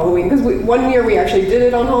around Halloween, because one year we actually did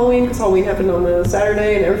it on Halloween because Halloween happened on a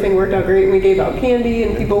Saturday and everything worked out great, and we gave out candy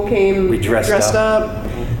and people came dressed up.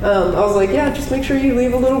 I was like, yeah, just make sure you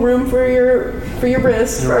leave a little room for your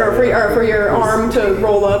wrist or for your arm to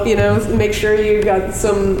roll up. Make sure you got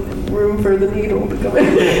some room for the needle to come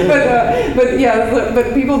in.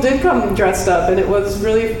 but people did come dressed up, and it was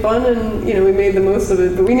really fun, and we made the most of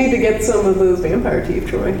it. But we need to get some of those vampire teeth,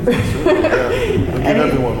 Troy.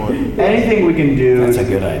 Anything we can do That's a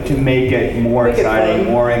good idea. to make it more exciting,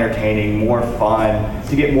 more entertaining, more fun,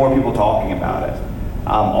 to get more people talking about it.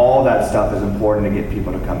 All that stuff is important to get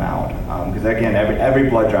people to come out. Because again, every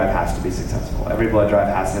blood drive has to be successful. Every blood drive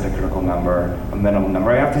has to hit a critical number, a minimum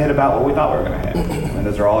number. We have to hit about what we thought we were going to hit. And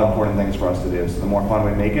those are all important things for us to do. So the more fun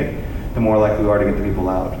we make it, the more likely we are to get the people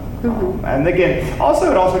out. And again, it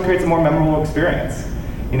also creates a more memorable experience.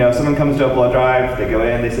 Someone comes to a blood drive, they go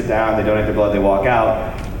in, they sit down, they donate their blood, they walk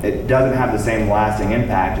out. It doesn't have the same lasting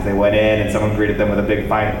impact as they went in and someone greeted them with a big,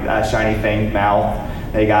 shiny fanged mouth.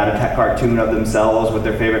 They got a cartoon of themselves with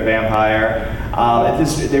their favorite vampire.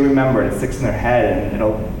 They remember it. It sticks in their head, and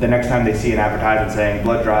the next time they see an advertisement saying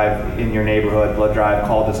 "blood drive in your neighborhood, blood drive,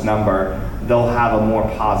 call this number," they'll have a more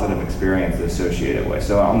positive experience associated with.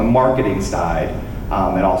 So on the marketing side,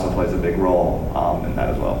 it also plays a big role in that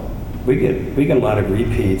as well. We get a lot of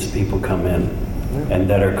repeats. People come in and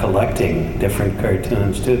that are collecting different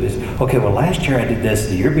cartoons too. Okay, well last year I did this,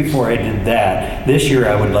 the year before I did that, this year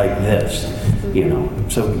I would like this.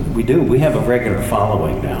 So we have a regular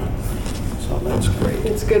following now. So that's great.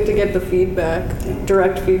 It's good to get the feedback,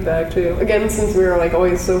 direct feedback too. Again, since we were like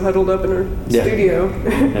always so huddled up in our studio.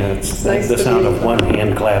 It's nice the sound of one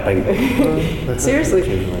hand clapping. Seriously.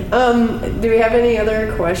 Do we have any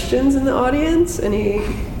other questions in the audience? Any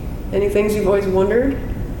things you've always wondered?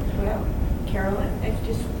 Well, Carolyn, it's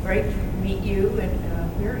just great to meet you,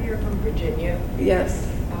 and we're here from Virginia. Yes.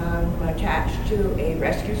 I'm attached to a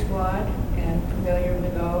rescue squad and familiar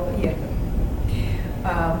with all the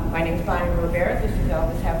my name's Bonnie Robert. This is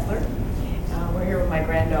Elvis Heffler. We're here with my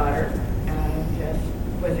granddaughter, and just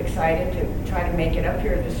was excited to try to make it up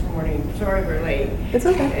here this morning. Sorry we're late. It's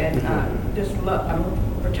okay. And I'm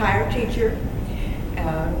a retired teacher,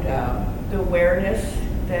 and the awareness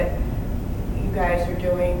that you guys are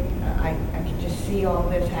doing, I can just see all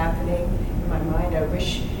this happening in my mind. I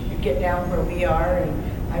wish you'd get down where we are,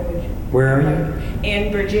 and I would. Where are you?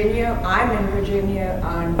 In Virginia. I'm in Virginia.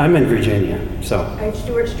 I'm in Virginia, so.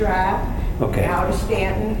 Stewart's Drive. Okay. Out of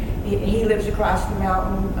Stanton. He lives across the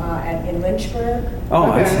mountain in Lynchburg.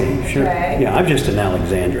 Oh, I see. Sure. Okay. Yeah, I'm just in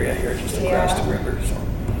Alexandria here, just across the river. So.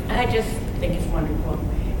 I just think it's wonderful.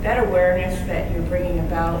 That awareness that you're bringing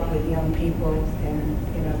about with young people and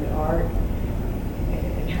the art,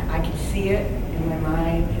 I can see it in my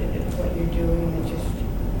mind. What you're doing is just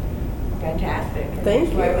fantastic.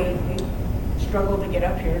 Thank you. That's why we struggled to get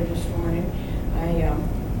up here this morning. I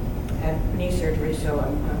had knee surgery, so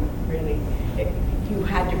I'm really. You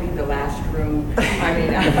had to be the last room. I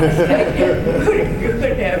mean, I was like,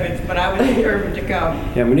 good heavens, but I was determined to come.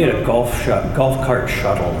 Yeah, we need a golf cart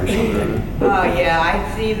shuttle or something. Oh, yeah,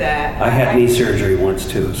 I see that. I had knee surgery once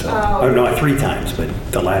too, so. Oh. No, 3 times, but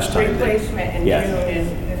the last time. Replacement in June, and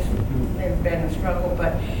it's been a struggle,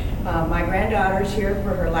 but My granddaughter's here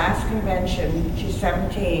for her last convention. She's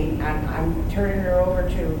 17, and I'm turning her over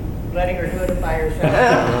to letting her do it by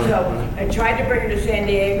herself. So I tried to bring her to San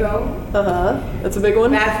Diego. That's a big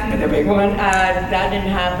one. That's the big one. That didn't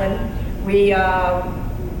happen. We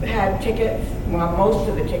had tickets, well, most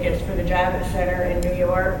of the tickets for the Javits Center in New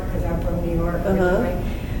York, because I'm from New York originally.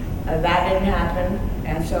 That didn't happen.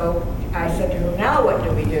 And so I said to her, now what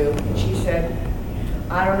do we do? And she said,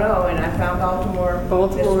 I don't know. And I found Baltimore.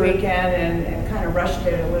 This weekend and kind of rushed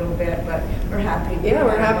it a little bit, but we're happy. Yeah,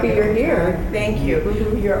 we're happy you're here. Thank you.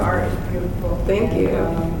 Your art is beautiful. Thank you.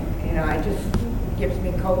 You know, it just gives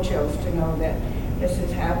me cold chills to know that this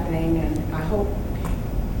is happening, and I hope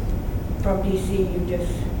from DC you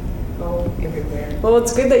just go everywhere. Well,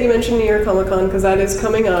 it's good that you mentioned New York Comic Con, because that is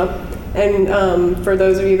coming up. And for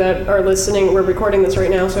those of you that are listening, we're recording this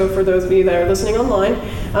right now, so for those of you that are listening online,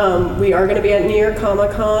 we are going to be at New York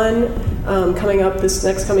Comic Con coming up this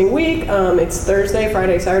next coming week. It's Thursday,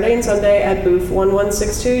 Friday, Saturday, and Sunday at booth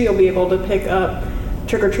 1162. You'll be able to pick up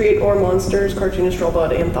Trick or Treat or Monsters Cartoonist Draw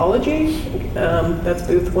Blood Anthology. That's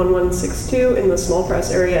booth 1162 in the small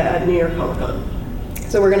press area at New York Comic Con.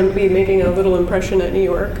 So we're going to be making a little impression at New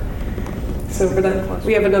York. So for that,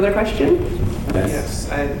 we have another question? Yes,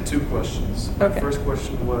 I had 2 questions. Okay. My first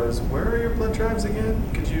question was, where are your blood drives again?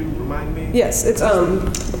 Could you remind me? Yes, it's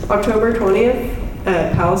October 20th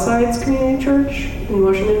at Palisades Community Church in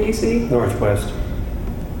Washington, D.C. Northwest.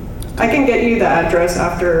 I can get you the address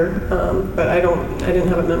after, but I didn't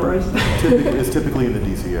have it memorized. It's typically in the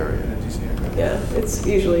DC area. Yeah, it's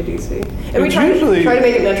usually DC. And we It's try usually- to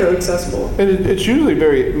make it metro accessible. And it's usually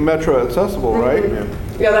very metro accessible, right?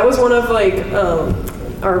 Yeah, that was one of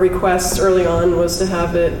our requests early on, was to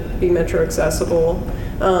have it be metro accessible.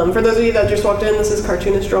 For those of you that just walked in, this is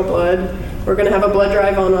Cartoonists Draw Blood. We're going to have a blood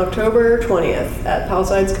drive on October 20th at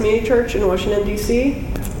Palisades Community Church in Washington, D.C.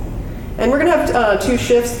 And we're going to have 2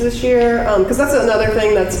 shifts this year, because that's another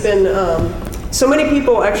thing that's been, so many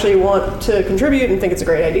people actually want to contribute and think it's a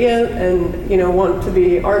great idea and, want to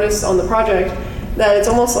be artists on the project, that it's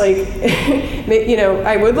almost like,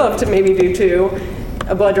 I would love to maybe do 2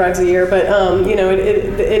 blood drives a year, but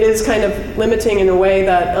it is kind of limiting in a way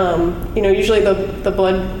that usually the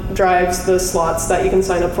blood drives, the slots that you can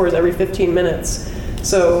sign up for is every 15 minutes.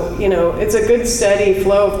 So it's a good steady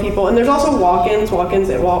flow of people, and there's also walk-ins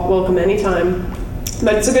that welcome anytime,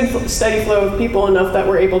 but it's a good steady flow of people, enough that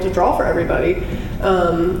we're able to draw for everybody.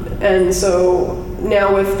 And so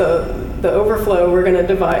now with the overflow, we're going to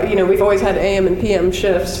divide. We've always had AM and PM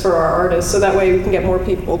shifts for our artists, so that way we can get more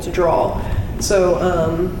people to draw. So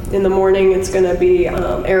in the morning, it's going to be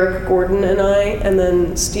Eric Gordon and I, and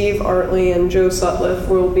then Steve Artley and Joe Sutliff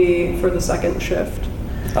will be for the second shift.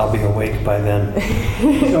 I'll be awake by then.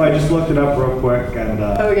 So I just looked it up real quick, and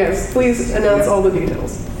Oh yes, please announce all the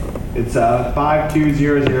details. it's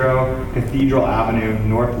 5200 Cathedral Avenue,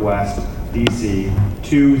 Northwest, DC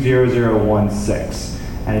 20016.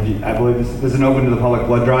 And I believe this isn't open to the public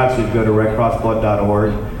blood drive, so you go to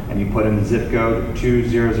redcrossblood.org and you put in the zip code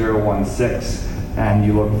 20016, and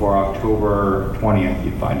you look for October 20th.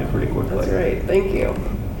 You find it pretty quickly. That's right. Thank you.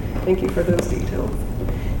 Thank you for those details.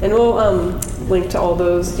 And we'll link to all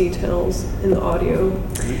those details in the audio.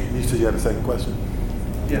 You said you had a second question?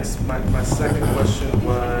 Yes, my second question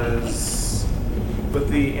was, with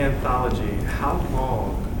the anthology, how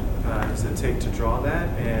long does it take to draw that?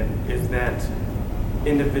 And is that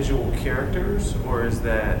individual characters, or is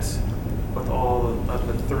that with all of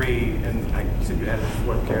the 3, and you said you added a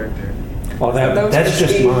 4th character? Well, that's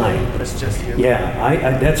just mine. That's just you? Yeah, I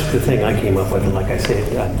that's the thing I came up with, and like I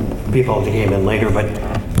said, people came in later, but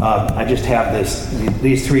I just have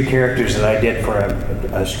these 3 characters that I did for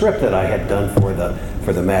a strip that I had done for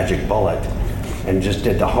the Magic Bullet, and just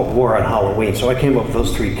did the War on Halloween. So I came up with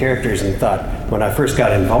those 3 characters and thought, when I first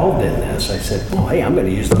got involved in this, I said, oh, hey, I'm going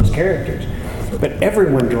to use those characters. But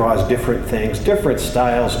everyone draws different things, different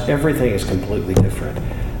styles. Everything is completely different.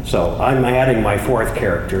 So I'm adding my 4th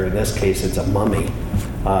character. In this case, it's a mummy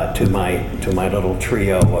to my little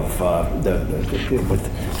trio of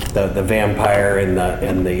the vampire and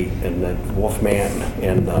the wolfman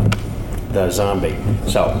and the zombie.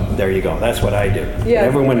 So there you go. That's what I do. Yeah.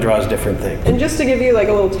 Everyone draws different things. And just to give you like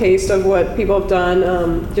a little taste of what people have done,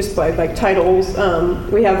 just by like titles,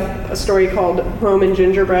 we have a story called Home and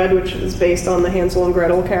Gingerbread, which is based on the Hansel and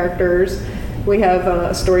Gretel characters. We have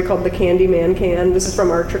a story called The Candy Man Can. This is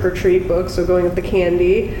from our Trick or Treat book, so going with the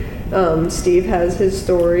candy. Steve has his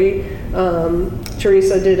story.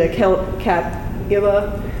 Teresa did a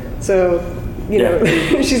Catula, so you know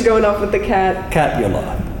she's going off with the cat.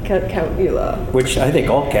 Catula. Count Ela. Which I think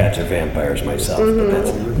all cats are vampires myself, but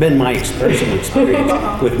that's been my personal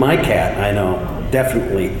experience. With my cat, I know,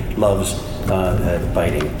 definitely loves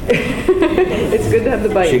biting. It's good to have the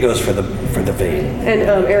bite. She goes for the vein. And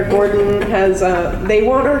Eric Gordon has "They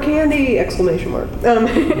Want Our Candy!" exclamation mark.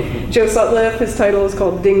 Joe Sutcliffe, his title is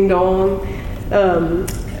called Ding Dong.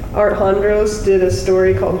 Art Hondros did a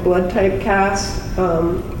story called Blood Type Cast.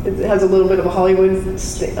 It has a little bit of a Hollywood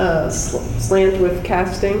slant with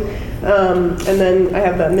casting. And then I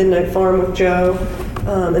have that Midnight Farm with Joe.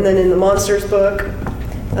 And then in the Monsters book,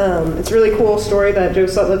 it's a really cool story that Joe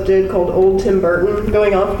Sutcliffe did called Old Tim Burton,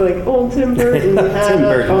 going off like, old Tim Burton had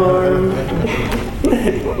a farm.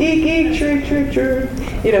 Eek, eek, trick, trick, trick.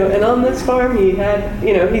 You know, and on this farm he had,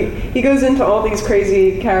 you know, he goes into all these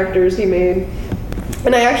crazy characters he made.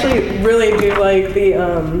 And I actually really do like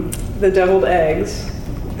the deviled eggs.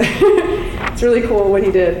 It's really cool what he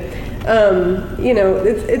did. You know,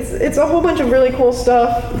 it's a whole bunch of really cool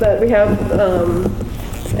stuff that we have.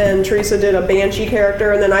 And Teresa did a Banshee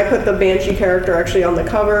character, and then I put the Banshee character actually on the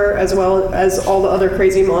cover, as well as all the other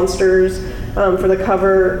crazy monsters. For the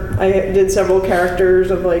cover, I did several characters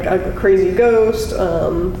of like a crazy ghost,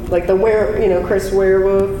 like the Chris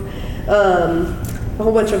Werewolf, a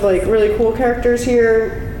whole bunch of like really cool characters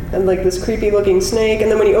here, and like this creepy looking snake. And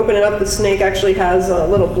then when you open it up, the snake actually has a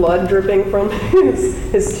little blood dripping from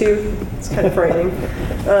his tooth. It's kind of frightening.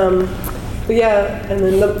 But yeah, and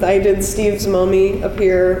then I did Steve's mummy up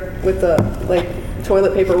here with the like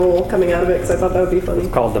toilet paper roll coming out of it because I thought that would be funny.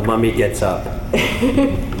 It's called The Mummy Gets Up.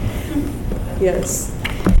 Yes.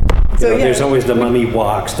 So you know, there's always the mummy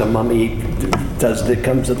walks, the mummy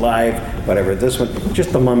comes alive, whatever. This one,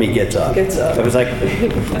 just the mummy gets up. Gets up. It was like,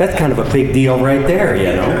 that's kind of a big deal right there,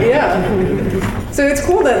 you know? Yeah. So it's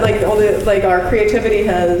cool that like all the like our creativity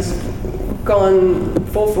has gone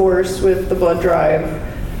full force with the blood drive.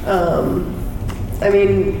 I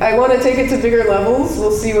mean, I want to take it to bigger levels.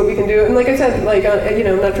 We'll see what we can do. And like I said, like you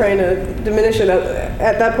know, I'm not trying to diminish it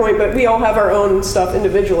at that point, but we all have our own stuff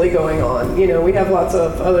individually going on. You know, we have lots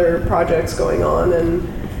of other projects going on, and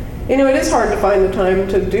you know, it is hard to find the time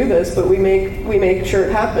to do this, but we make sure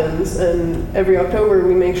it happens. And every October,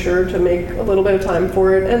 we make sure to make a little bit of time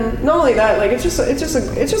for it. And not only that, like it's just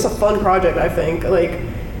a fun project. I think like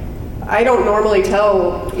I don't normally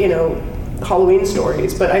tell, you know, Halloween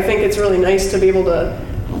stories, but I think it's really nice to be able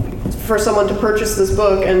for someone to purchase this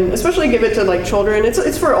book and especially give it to like children.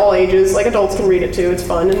 It's for all ages, like adults can read it too. It's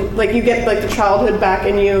fun, and like you get like the childhood back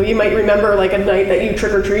in you. You might remember like a night that you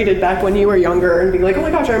trick-or-treated back when you were younger and be like, oh my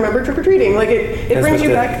gosh, I remember trick-or-treating. Like it brings you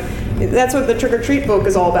back. That's what the Trick-or-Treat book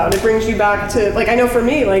is all about. It brings you back to, like, I know for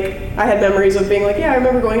me, like, I had memories of being like, yeah, I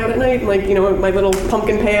remember going out at night and, like, you know, my little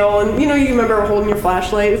pumpkin pail, and, you know, you remember holding your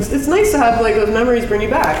flashlight. It's nice to have, like, those memories bring you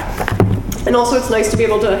back. And also it's nice to be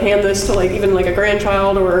able to hand this to, like, even, like, a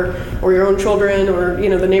grandchild or your own children or, you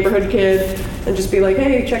know, the neighborhood kid and just be like,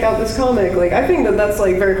 hey, check out this comic. Like, I think that that's,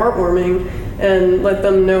 like, very heartwarming. And let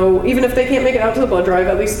them know, even if they can't make it out to the blood drive,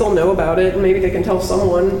 at least they'll know about it, and maybe they can tell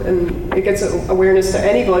someone, and it gets awareness to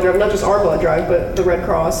any blood drive, not just our blood drive, but the Red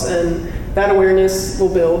Cross, and that awareness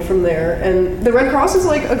will build from there. And the Red Cross is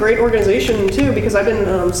like a great organization too, because I've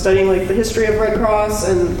been studying like the history of Red Cross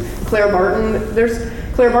and Claire Barton.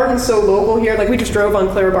 Claire Barton's so local here. Like we just drove on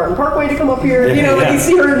Claire Barton Parkway to come up here. You know, like you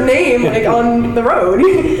see her name like on the road.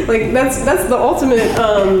 Like that's the ultimate,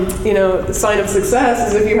 you know, sign of success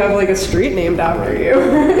is if you have like a street named after you.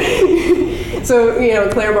 So you know,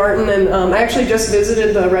 Claire Barton, and I actually just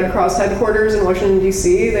visited the Red Cross headquarters in Washington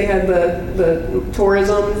D.C. They had the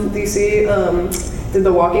tourism D.C. Did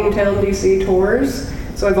the Walking Town DC tours.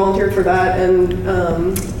 So I volunteered for that and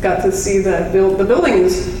got to see that the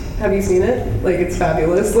buildings. Have you seen it? Like it's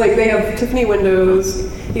fabulous. Like they have Tiffany windows.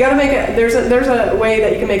 You got to make it. There's a way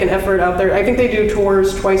that you can make an effort out there. I think they do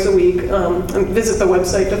tours twice a week. Visit the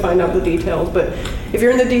website to find out the details. But if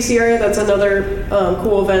you're in the DC area, that's another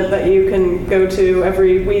cool event that you can go to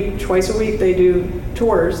every week, twice a week. They do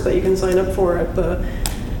tours that you can sign up for at the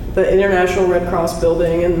International Red Cross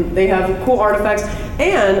building, and they have cool artifacts.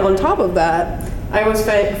 And on top of that, I was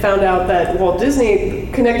found out that Walt Disney,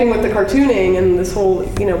 connecting with the cartooning and this whole,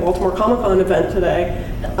 you know, Baltimore Comic-Con event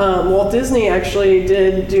today, Walt Disney actually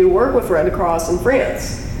did do work with Red Cross in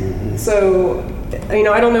France. Mm-hmm. So, you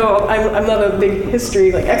know, I don't know, I'm not a big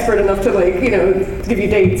history like expert enough to like, you know, give you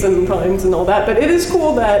dates and times and all that, but it is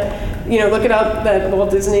cool that, you know, look it up that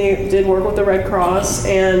Walt Disney did work with the Red Cross,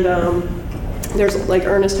 and there's like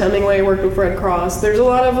Ernest Hemingway worked with Red Cross. There's a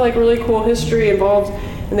lot of like really cool history involved.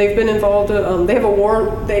 And they've been involved. They have a war.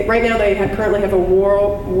 Right now, they currently have a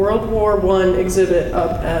World War I exhibit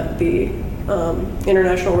up at the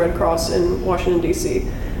International Red Cross in Washington D.C.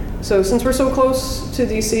 So since we're so close to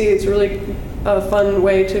DC, it's really a fun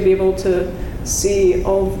way to be able to see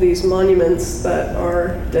all of these monuments that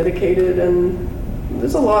are dedicated, and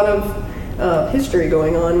there's a lot of history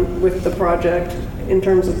going on with the project in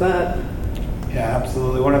terms of that. Yeah,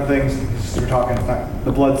 absolutely. One of the things, we're talking about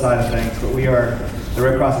the blood side of things, but the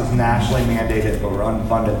Red Cross is nationally mandated, but we're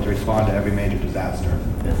unfunded to respond to every major disaster.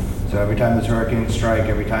 So every time there's hurricanes strike,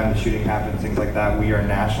 every time the shooting happens, things like that, we are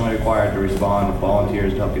nationally required to respond with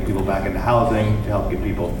volunteers to help get people back into housing, to help get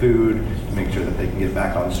people food, to make sure that they can get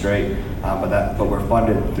back on straight. But we're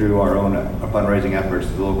funded through our own fundraising efforts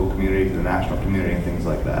to the local community, to the national community, and things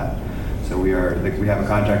like that. So we have a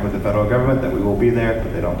contract with the federal government that we will be there,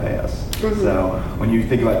 but they don't pay us. So when you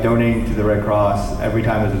think about donating to the Red Cross, every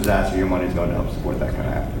time there's a disaster, your money is going to help support that kind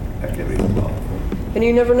of activity as well. And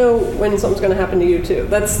you never know when something's going to happen to you too.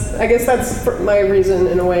 I guess that's my reason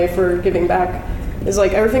in a way for giving back. Is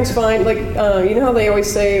like everything's fine. Like you know how they always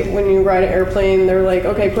say when you ride an airplane, they're like,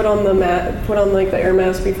 okay, put on like the air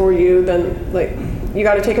mask before you. Then like you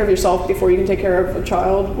got to take care of yourself before you can take care of a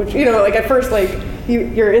child. Which like at first like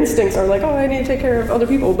your instincts are like, oh, I need to take care of other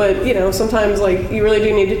people. But sometimes like you really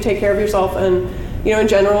do need to take care of yourself. And in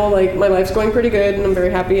general, like my life's going pretty good, and I'm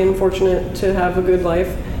very happy and fortunate to have a good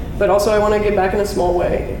life. But also I want to give back in a small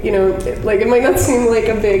way. Like it might not seem like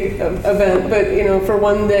a big event, but for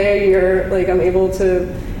one day a year, like I'm able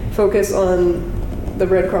to focus on the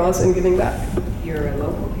Red Cross and giving back. You're a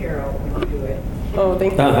local hero when you do it. Oh,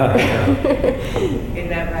 thank you. Isn't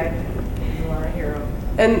that right? You are a hero.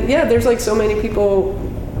 And yeah, there's like so many people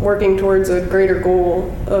working towards a greater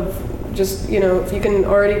goal of just, if you can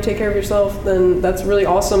already take care of yourself, then that's really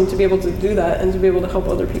awesome to be able to do that and to be able to help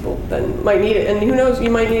other people that might need it. And who knows, you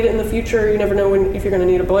might need it in the future. You never know if you're going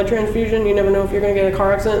to need a blood transfusion. You never know if you're going to get a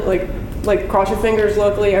car accident. Like cross your fingers,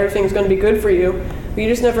 luckily everything's going to be good for you. But you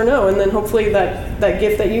just never know. And then hopefully that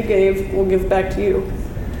gift that you gave will give back to you.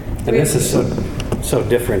 And this is so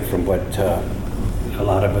different from what a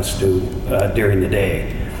lot of us do during the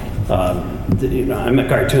day. I'm a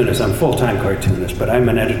cartoonist. I'm a full-time cartoonist, but I'm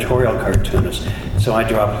an editorial cartoonist. So I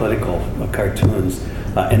draw political cartoons.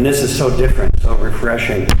 And this is so different, so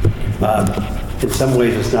refreshing. In some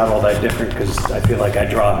ways, it's not all that different because I feel like I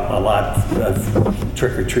draw a lot of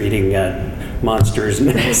trick-or-treating monsters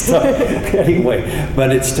and stuff anyway.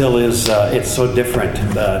 But it still is, it's so different,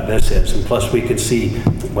 this is. And plus, we could see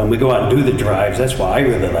when we go out and do the drives, that's why I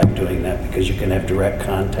really like doing that, because you can have direct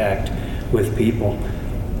contact with people.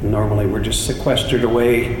 Normally, we're just sequestered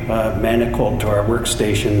away, manacled to our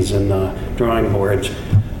workstations and drawing boards.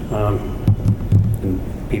 And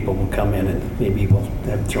people will come in and maybe we'll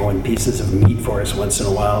throw in pieces of meat for us once in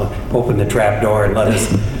a while, open the trap door and let us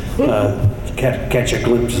catch a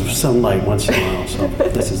glimpse of sunlight once in a while. So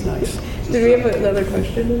this is nice. Did we have another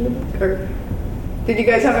question in the book? Or did you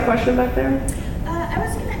guys have a question back there? I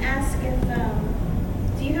was going to ask if,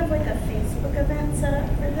 do you have like a Facebook event set up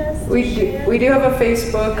for this? We do have a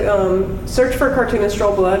Facebook, search for Cartoonists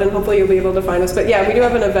Draw Blood, and hopefully you'll be able to find us. But yeah, we do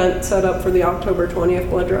have an event set up for the October 20th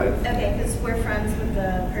blood drive. Okay, because we're friends with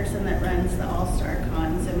the person that runs the All-Star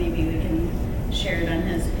Con, so maybe we can share it on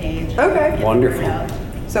his page. Okay. Wonderful.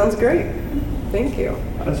 Sounds great. Thank you.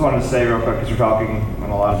 I just wanted to say real quick, because we're talking on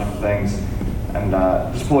a lot of different things, and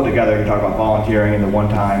just pull it together and talk about volunteering and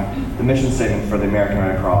the mission statement for the American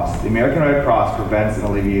Red Cross. The American Red Cross prevents and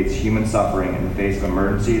alleviates human suffering in the face of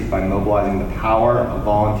emergencies by mobilizing the power of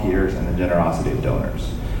volunteers and the generosity of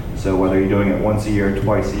donors. So whether you're doing it once a year,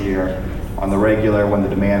 twice a year, on the regular, when the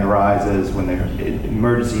demand arises, when the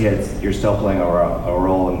emergency hits, you're still playing a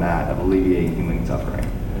role in that of alleviating human suffering,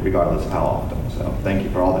 regardless of how often. So thank you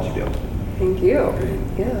for all that you do. Thank you.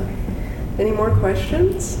 Yeah. Any more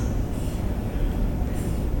questions?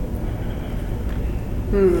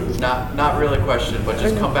 Not really a question, but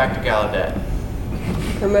just come back to Gallaudet.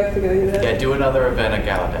 Come back to Gallaudet? Yeah, do another event at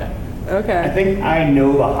Gallaudet. Okay. I think I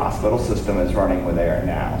know the hospital system is running with air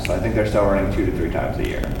now, so I think they're still running 2 to 3 times a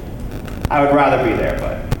year. I would rather be there,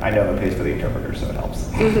 but I know it pays for the interpreter, so it helps.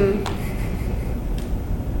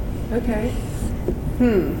 Okay.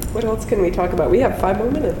 What else can we talk about? We have 5 more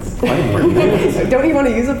minutes. 5 more minutes. Don't you want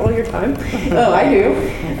to use up all your time? Oh, I do.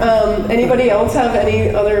 Anybody else have any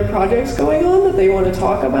other projects going on that they want to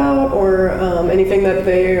talk about, or anything that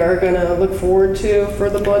they are going to look forward to for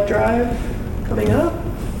the blood drive coming up?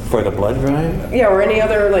 For the blood drive? Yeah, or any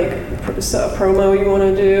other like promo you want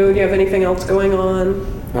to do? Do you have anything else going on?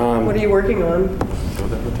 What are you working on?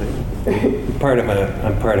 I'm part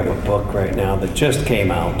of a book right now that just came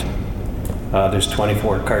out. There's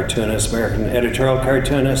 24 cartoonists, American editorial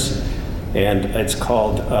cartoonists, and it's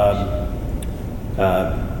called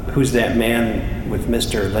Who's That Man with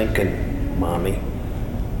Mr. Lincoln, Mommy?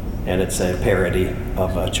 and it's a parody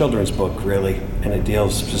of a children's book, really, and it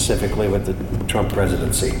deals specifically with the Trump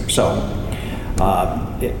presidency. So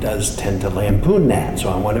it does tend to lampoon that. So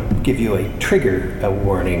I want to give you a trigger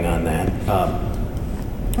warning on that.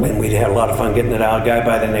 And we had a lot of fun getting it out. A guy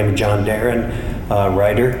by the name of John Darren,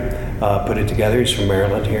 writer, put it together. He's from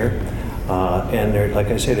Maryland here. And there, like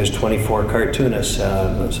I said, there's 24 cartoonists.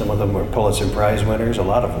 Some of them are Pulitzer Prize winners, a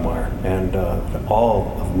lot of them are. And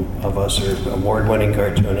all of us are award-winning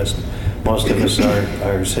cartoonists. Most of us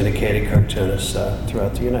are syndicated cartoonists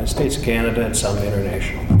throughout the United States, Canada, and some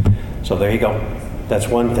international. So there you go. That's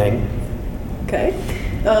one thing. Okay.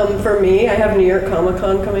 For me, I have New York Comic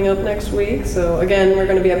Con coming up next week. So again, we're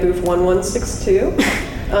going to be at booth 1162.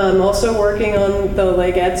 I'm also working on the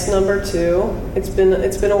Legettes #2.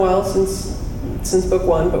 It's been a while since book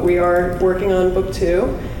 1, but we are working on book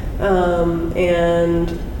 2. And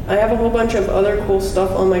I have a whole bunch of other cool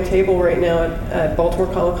stuff on my table right now at Baltimore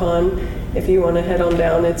Comic Con. If you want to head on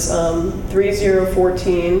down, it's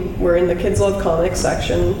 3014. We're in the Kids Love Comics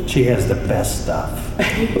section. She has the best stuff.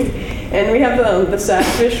 And we have the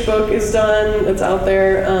Sadfish book is done. It's out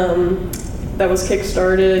there. That was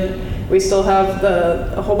kickstarted. We still have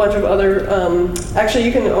a whole bunch of other. Actually,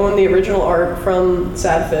 you can own the original art from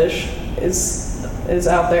Sadfish. Is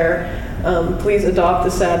out there. Please adopt the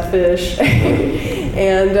Sadfish.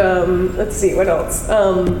 And let's see what else.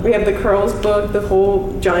 We have the Curls book. The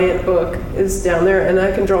whole giant book is down there, and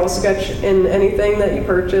I can draw a sketch in anything that you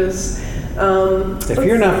purchase. If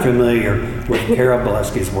you're not familiar with Carol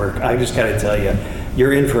Bolesky's work, I just got to tell you,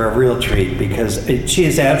 you're in for a real treat, because she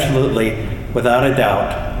is absolutely, without a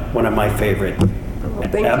doubt, one of my favorite,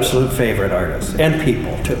 absolute favorite artists, and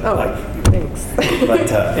people too. Thanks.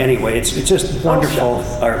 But anyway, it's just wonderful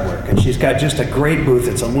artwork, and she's got just a great booth.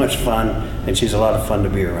 It's so much fun, and she's a lot of fun to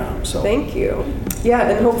be around. So thank you. Yeah,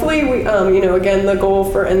 and hopefully we, again, the goal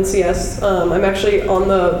for NCS. I'm actually on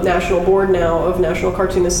the national board now of National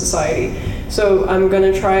Cartoonist Society, so I'm going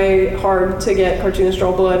to try hard to get Cartoonist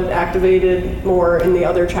Draw Blood activated more in the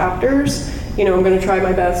other chapters. I'm going to try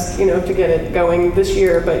my best, to get it going this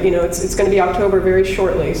year, but, it's going to be October very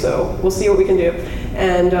shortly, so we'll see what we can do.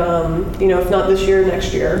 And, if not this year,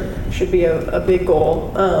 next year should be a big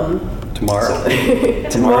goal. Tomorrow.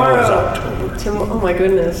 Tomorrow is October. Oh my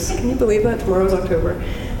goodness. Can you believe that? Tomorrow's October.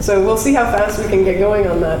 So we'll see how fast we can get going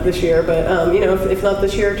on that this year, but, if not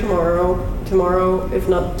this year, tomorrow, if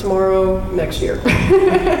not tomorrow, next year.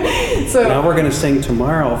 So now we're going to sing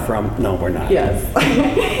tomorrow from, no, we're not. Yes.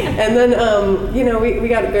 And then, we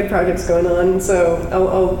got good projects going on, so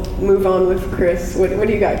I'll move on with Chris. What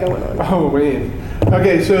do you got going on? Oh, man.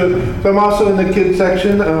 Okay, so I'm also in the kids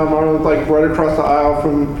section. I'm like right across the aisle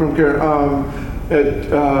from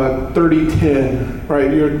at 3010,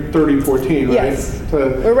 right? You're 3014, right? Yes.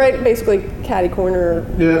 So, we're right, basically catty corner,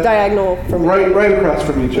 diagonal from right across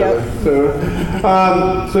from each other. So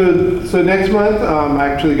next month I'm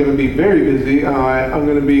actually going to be very busy. I'm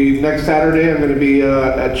going to be next Saturday. I'm going to be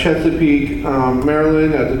at Chesapeake,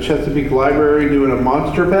 Maryland, at the Chesapeake Library doing a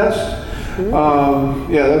Monster Fest.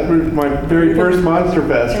 That's my very first Monster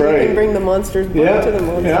Fest, and right? You can bring the monsters back to the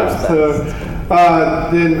Monsters Fest. So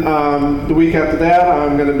then the week after that,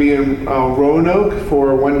 I'm going to be in Roanoke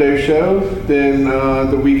for a one-day show. Then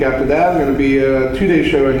the week after that, I'm going to be a two-day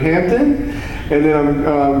show in Hampton, and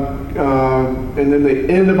then the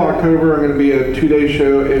end of October, I'm going to be a two-day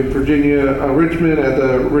show in Virginia, Richmond, at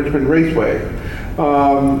the Richmond Raceway.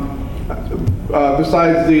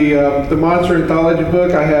 Besides the Monster Anthology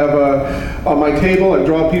book, I have on my table, I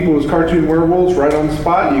draw people as cartoon werewolves right on the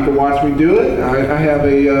spot. You can watch me do it. I have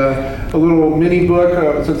a little mini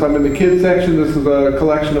book, since I'm in the kids section. This is a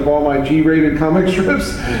collection of all my G-rated comic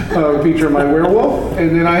strips featuring my werewolf.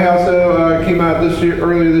 And then I also came out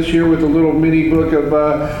earlier this year with a little mini book of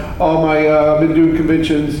all my, I've been doing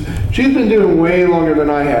conventions. She's been doing way longer than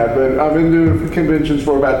I have, but I've been doing conventions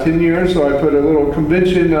for about 10 years, so I put a little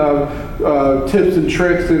convention tips and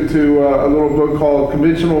tricks into a little book called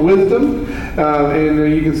Conventional Wisdom. And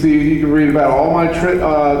you can read about all my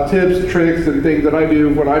tips, tricks, and things that I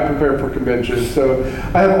do when I prepare for conventions. So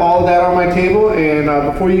I have all of that on my table, and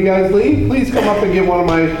before you guys leave, please come up and get one of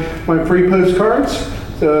my free postcards.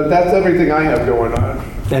 So that's everything I have going on.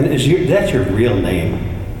 And that's your real name?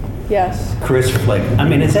 Yes. Chris Flick. I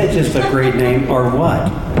mean, is that just a great name or what?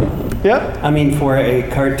 Yeah. I mean, for a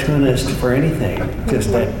cartoonist, for anything,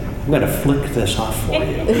 just that. I'm going to flick this off for you.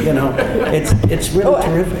 It's really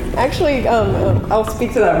terrific. Actually, I'll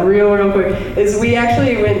speak to that real quick. We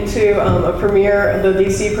actually went to a premiere, the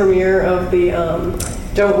DC premiere of the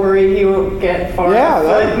Don't Worry, He Won't Get Far Yeah,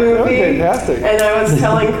 that was movie. fantastic. And I was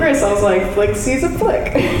telling Chris, I was like, Flick sees a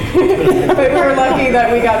flick. But we were lucky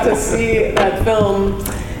that we got to see that film.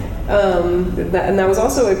 And that was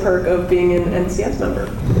also a perk of being an NCS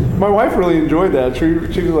member. My wife really enjoyed that. She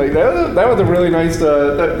was like, that was a really nice.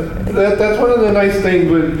 That's one of the nice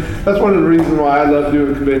things. That's one of the reasons why I love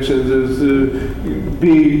doing conventions is to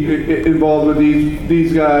be involved with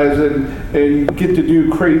these guys and get to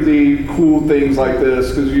do crazy cool things like this,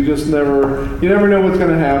 because you never know what's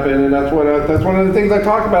going to happen, and that's one of the things I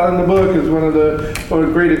talk about in the book is one of the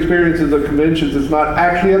great experiences of conventions. It's not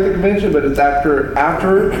actually at the convention, but it's after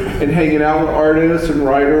and hanging out with artists and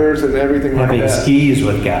writers and everything like Having that. skis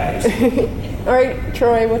with guys. All right,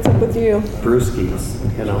 Troy, what's up with you? Brewskis,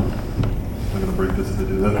 I'm gonna break this into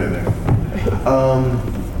two. Okay, there.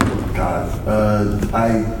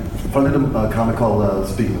 I funded a comic called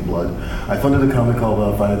Speaking of Blood. I funded a comic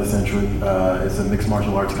called Fight of the Century. It's a mixed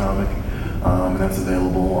martial arts comic, and that's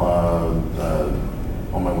available on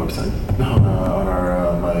my website,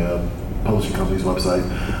 on my publishing company's website,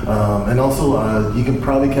 and also you can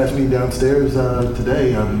probably catch me downstairs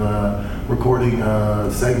today. I'm recording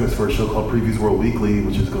segments for a show called Previews World Weekly,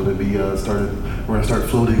 which is going to be started. We're going to start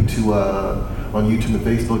floating to on YouTube and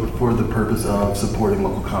Facebook for the purpose of supporting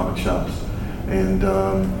local comic shops. And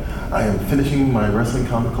I am finishing my wrestling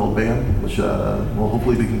comic called BAM, which will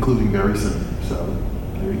hopefully be concluding very soon. So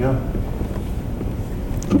there you go.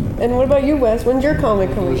 And what about you, Wes? When's your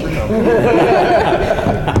comic coming? Nothing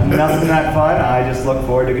that fun. I just look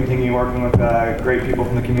forward to continuing working with great people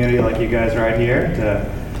from the community like you guys right here to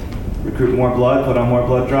recruit more blood, put on more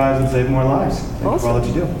blood drives, and save more lives. Thank you for all that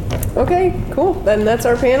you do. Okay, cool. Then that's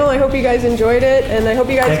our panel. I hope you guys enjoyed it, and I hope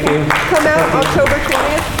you guys can come out October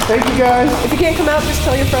 20th. Thank you, guys. If you can't come out, just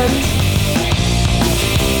tell your friends.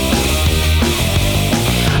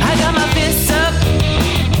 I got my fists up.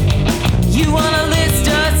 You wanna list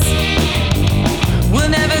us? We'll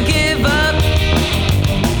never give up.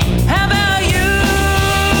 How about you?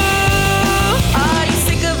 Are you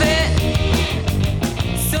sick of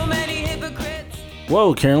it? So many hypocrites.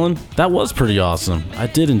 Whoa, Carolyn, that was pretty awesome. I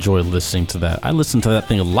did enjoy listening to that. I listened to that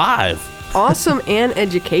thing live. Awesome and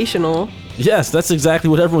educational. Yes, that's exactly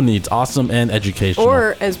what everyone needs. Awesome and educational.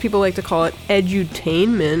 Or, as people like to call it,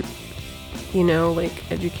 edutainment. You know, like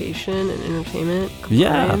education and entertainment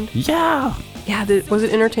combined. Yeah. Yeah, was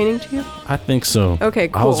it entertaining to you? I think so. Okay,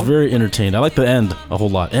 cool. I was very entertained. I like the end a whole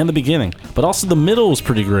lot, and the beginning. But also the middle was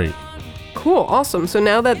pretty great. Cool, awesome. So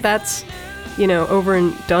now that that's, over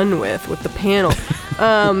and done with the panel,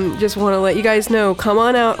 just want to let you guys know, come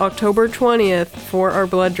on out October 20th for our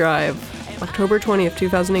blood drive. October 20th,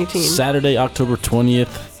 2018. Saturday, October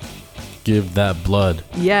 20th. Give that blood.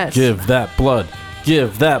 Yes. Give that blood.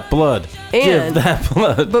 Give that blood. Give that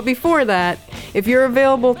blood. But before that, if you're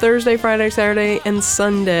available Thursday, Friday, Saturday, and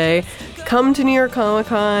Sunday, come to New York Comic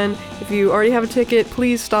Con. If you already have a ticket,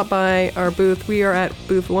 please stop by our booth. We are at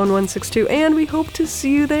booth 1162, and we hope to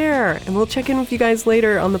see you there. And we'll check in with you guys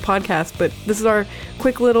later on the podcast. But this is our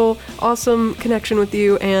quick little awesome connection with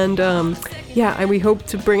you. And we hope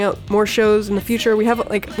to bring out more shows in the future. We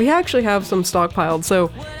actually have some stockpiled,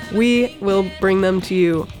 so we will bring them to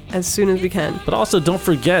you as soon as we can. But also, don't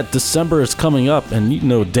forget, December is coming up, and you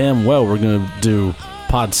know damn well we're going to do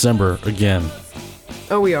Podcember again.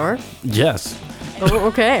 Oh, we are? Yes. Oh,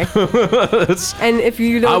 okay. And if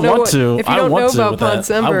you don't know about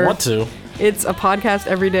Podcember, I want to. It's a podcast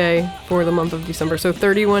every day for the month of December. So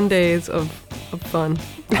 31 days of fun.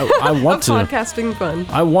 I want to. Podcasting fun.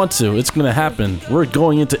 I want to. It's going to happen. We're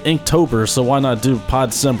going into Inktober, so why not do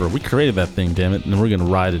Podcember? We created that thing, damn it, and we're going to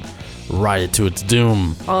ride it to its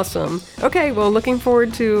doom. Awesome. Okay, well, looking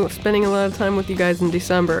forward to spending a lot of time with you guys in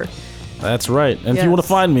December. That's right. And if you want to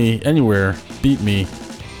find me anywhere, beat me.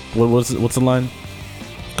 What's the line?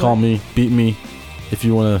 Call me, beat me, if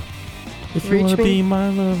you want to. If you want to be my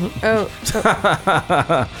lover.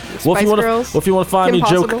 If you want to find me,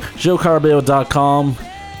 joecarabeo.com,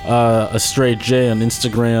 a straight J on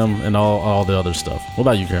Instagram, and all the other stuff. What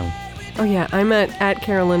about you, Carolyn? Oh yeah, I'm at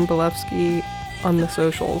Carolyn Belewski on the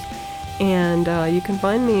socials, and you can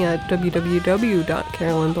find me at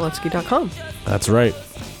www.carolynbelewski.com. That's right.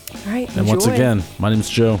 All right. And once again, my name's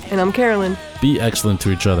Joe. And I'm Carolyn. Be excellent to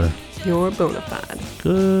each other. You're bona fide.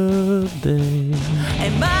 Good day.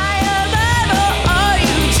 Am I alive or are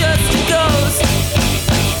you just a ghost?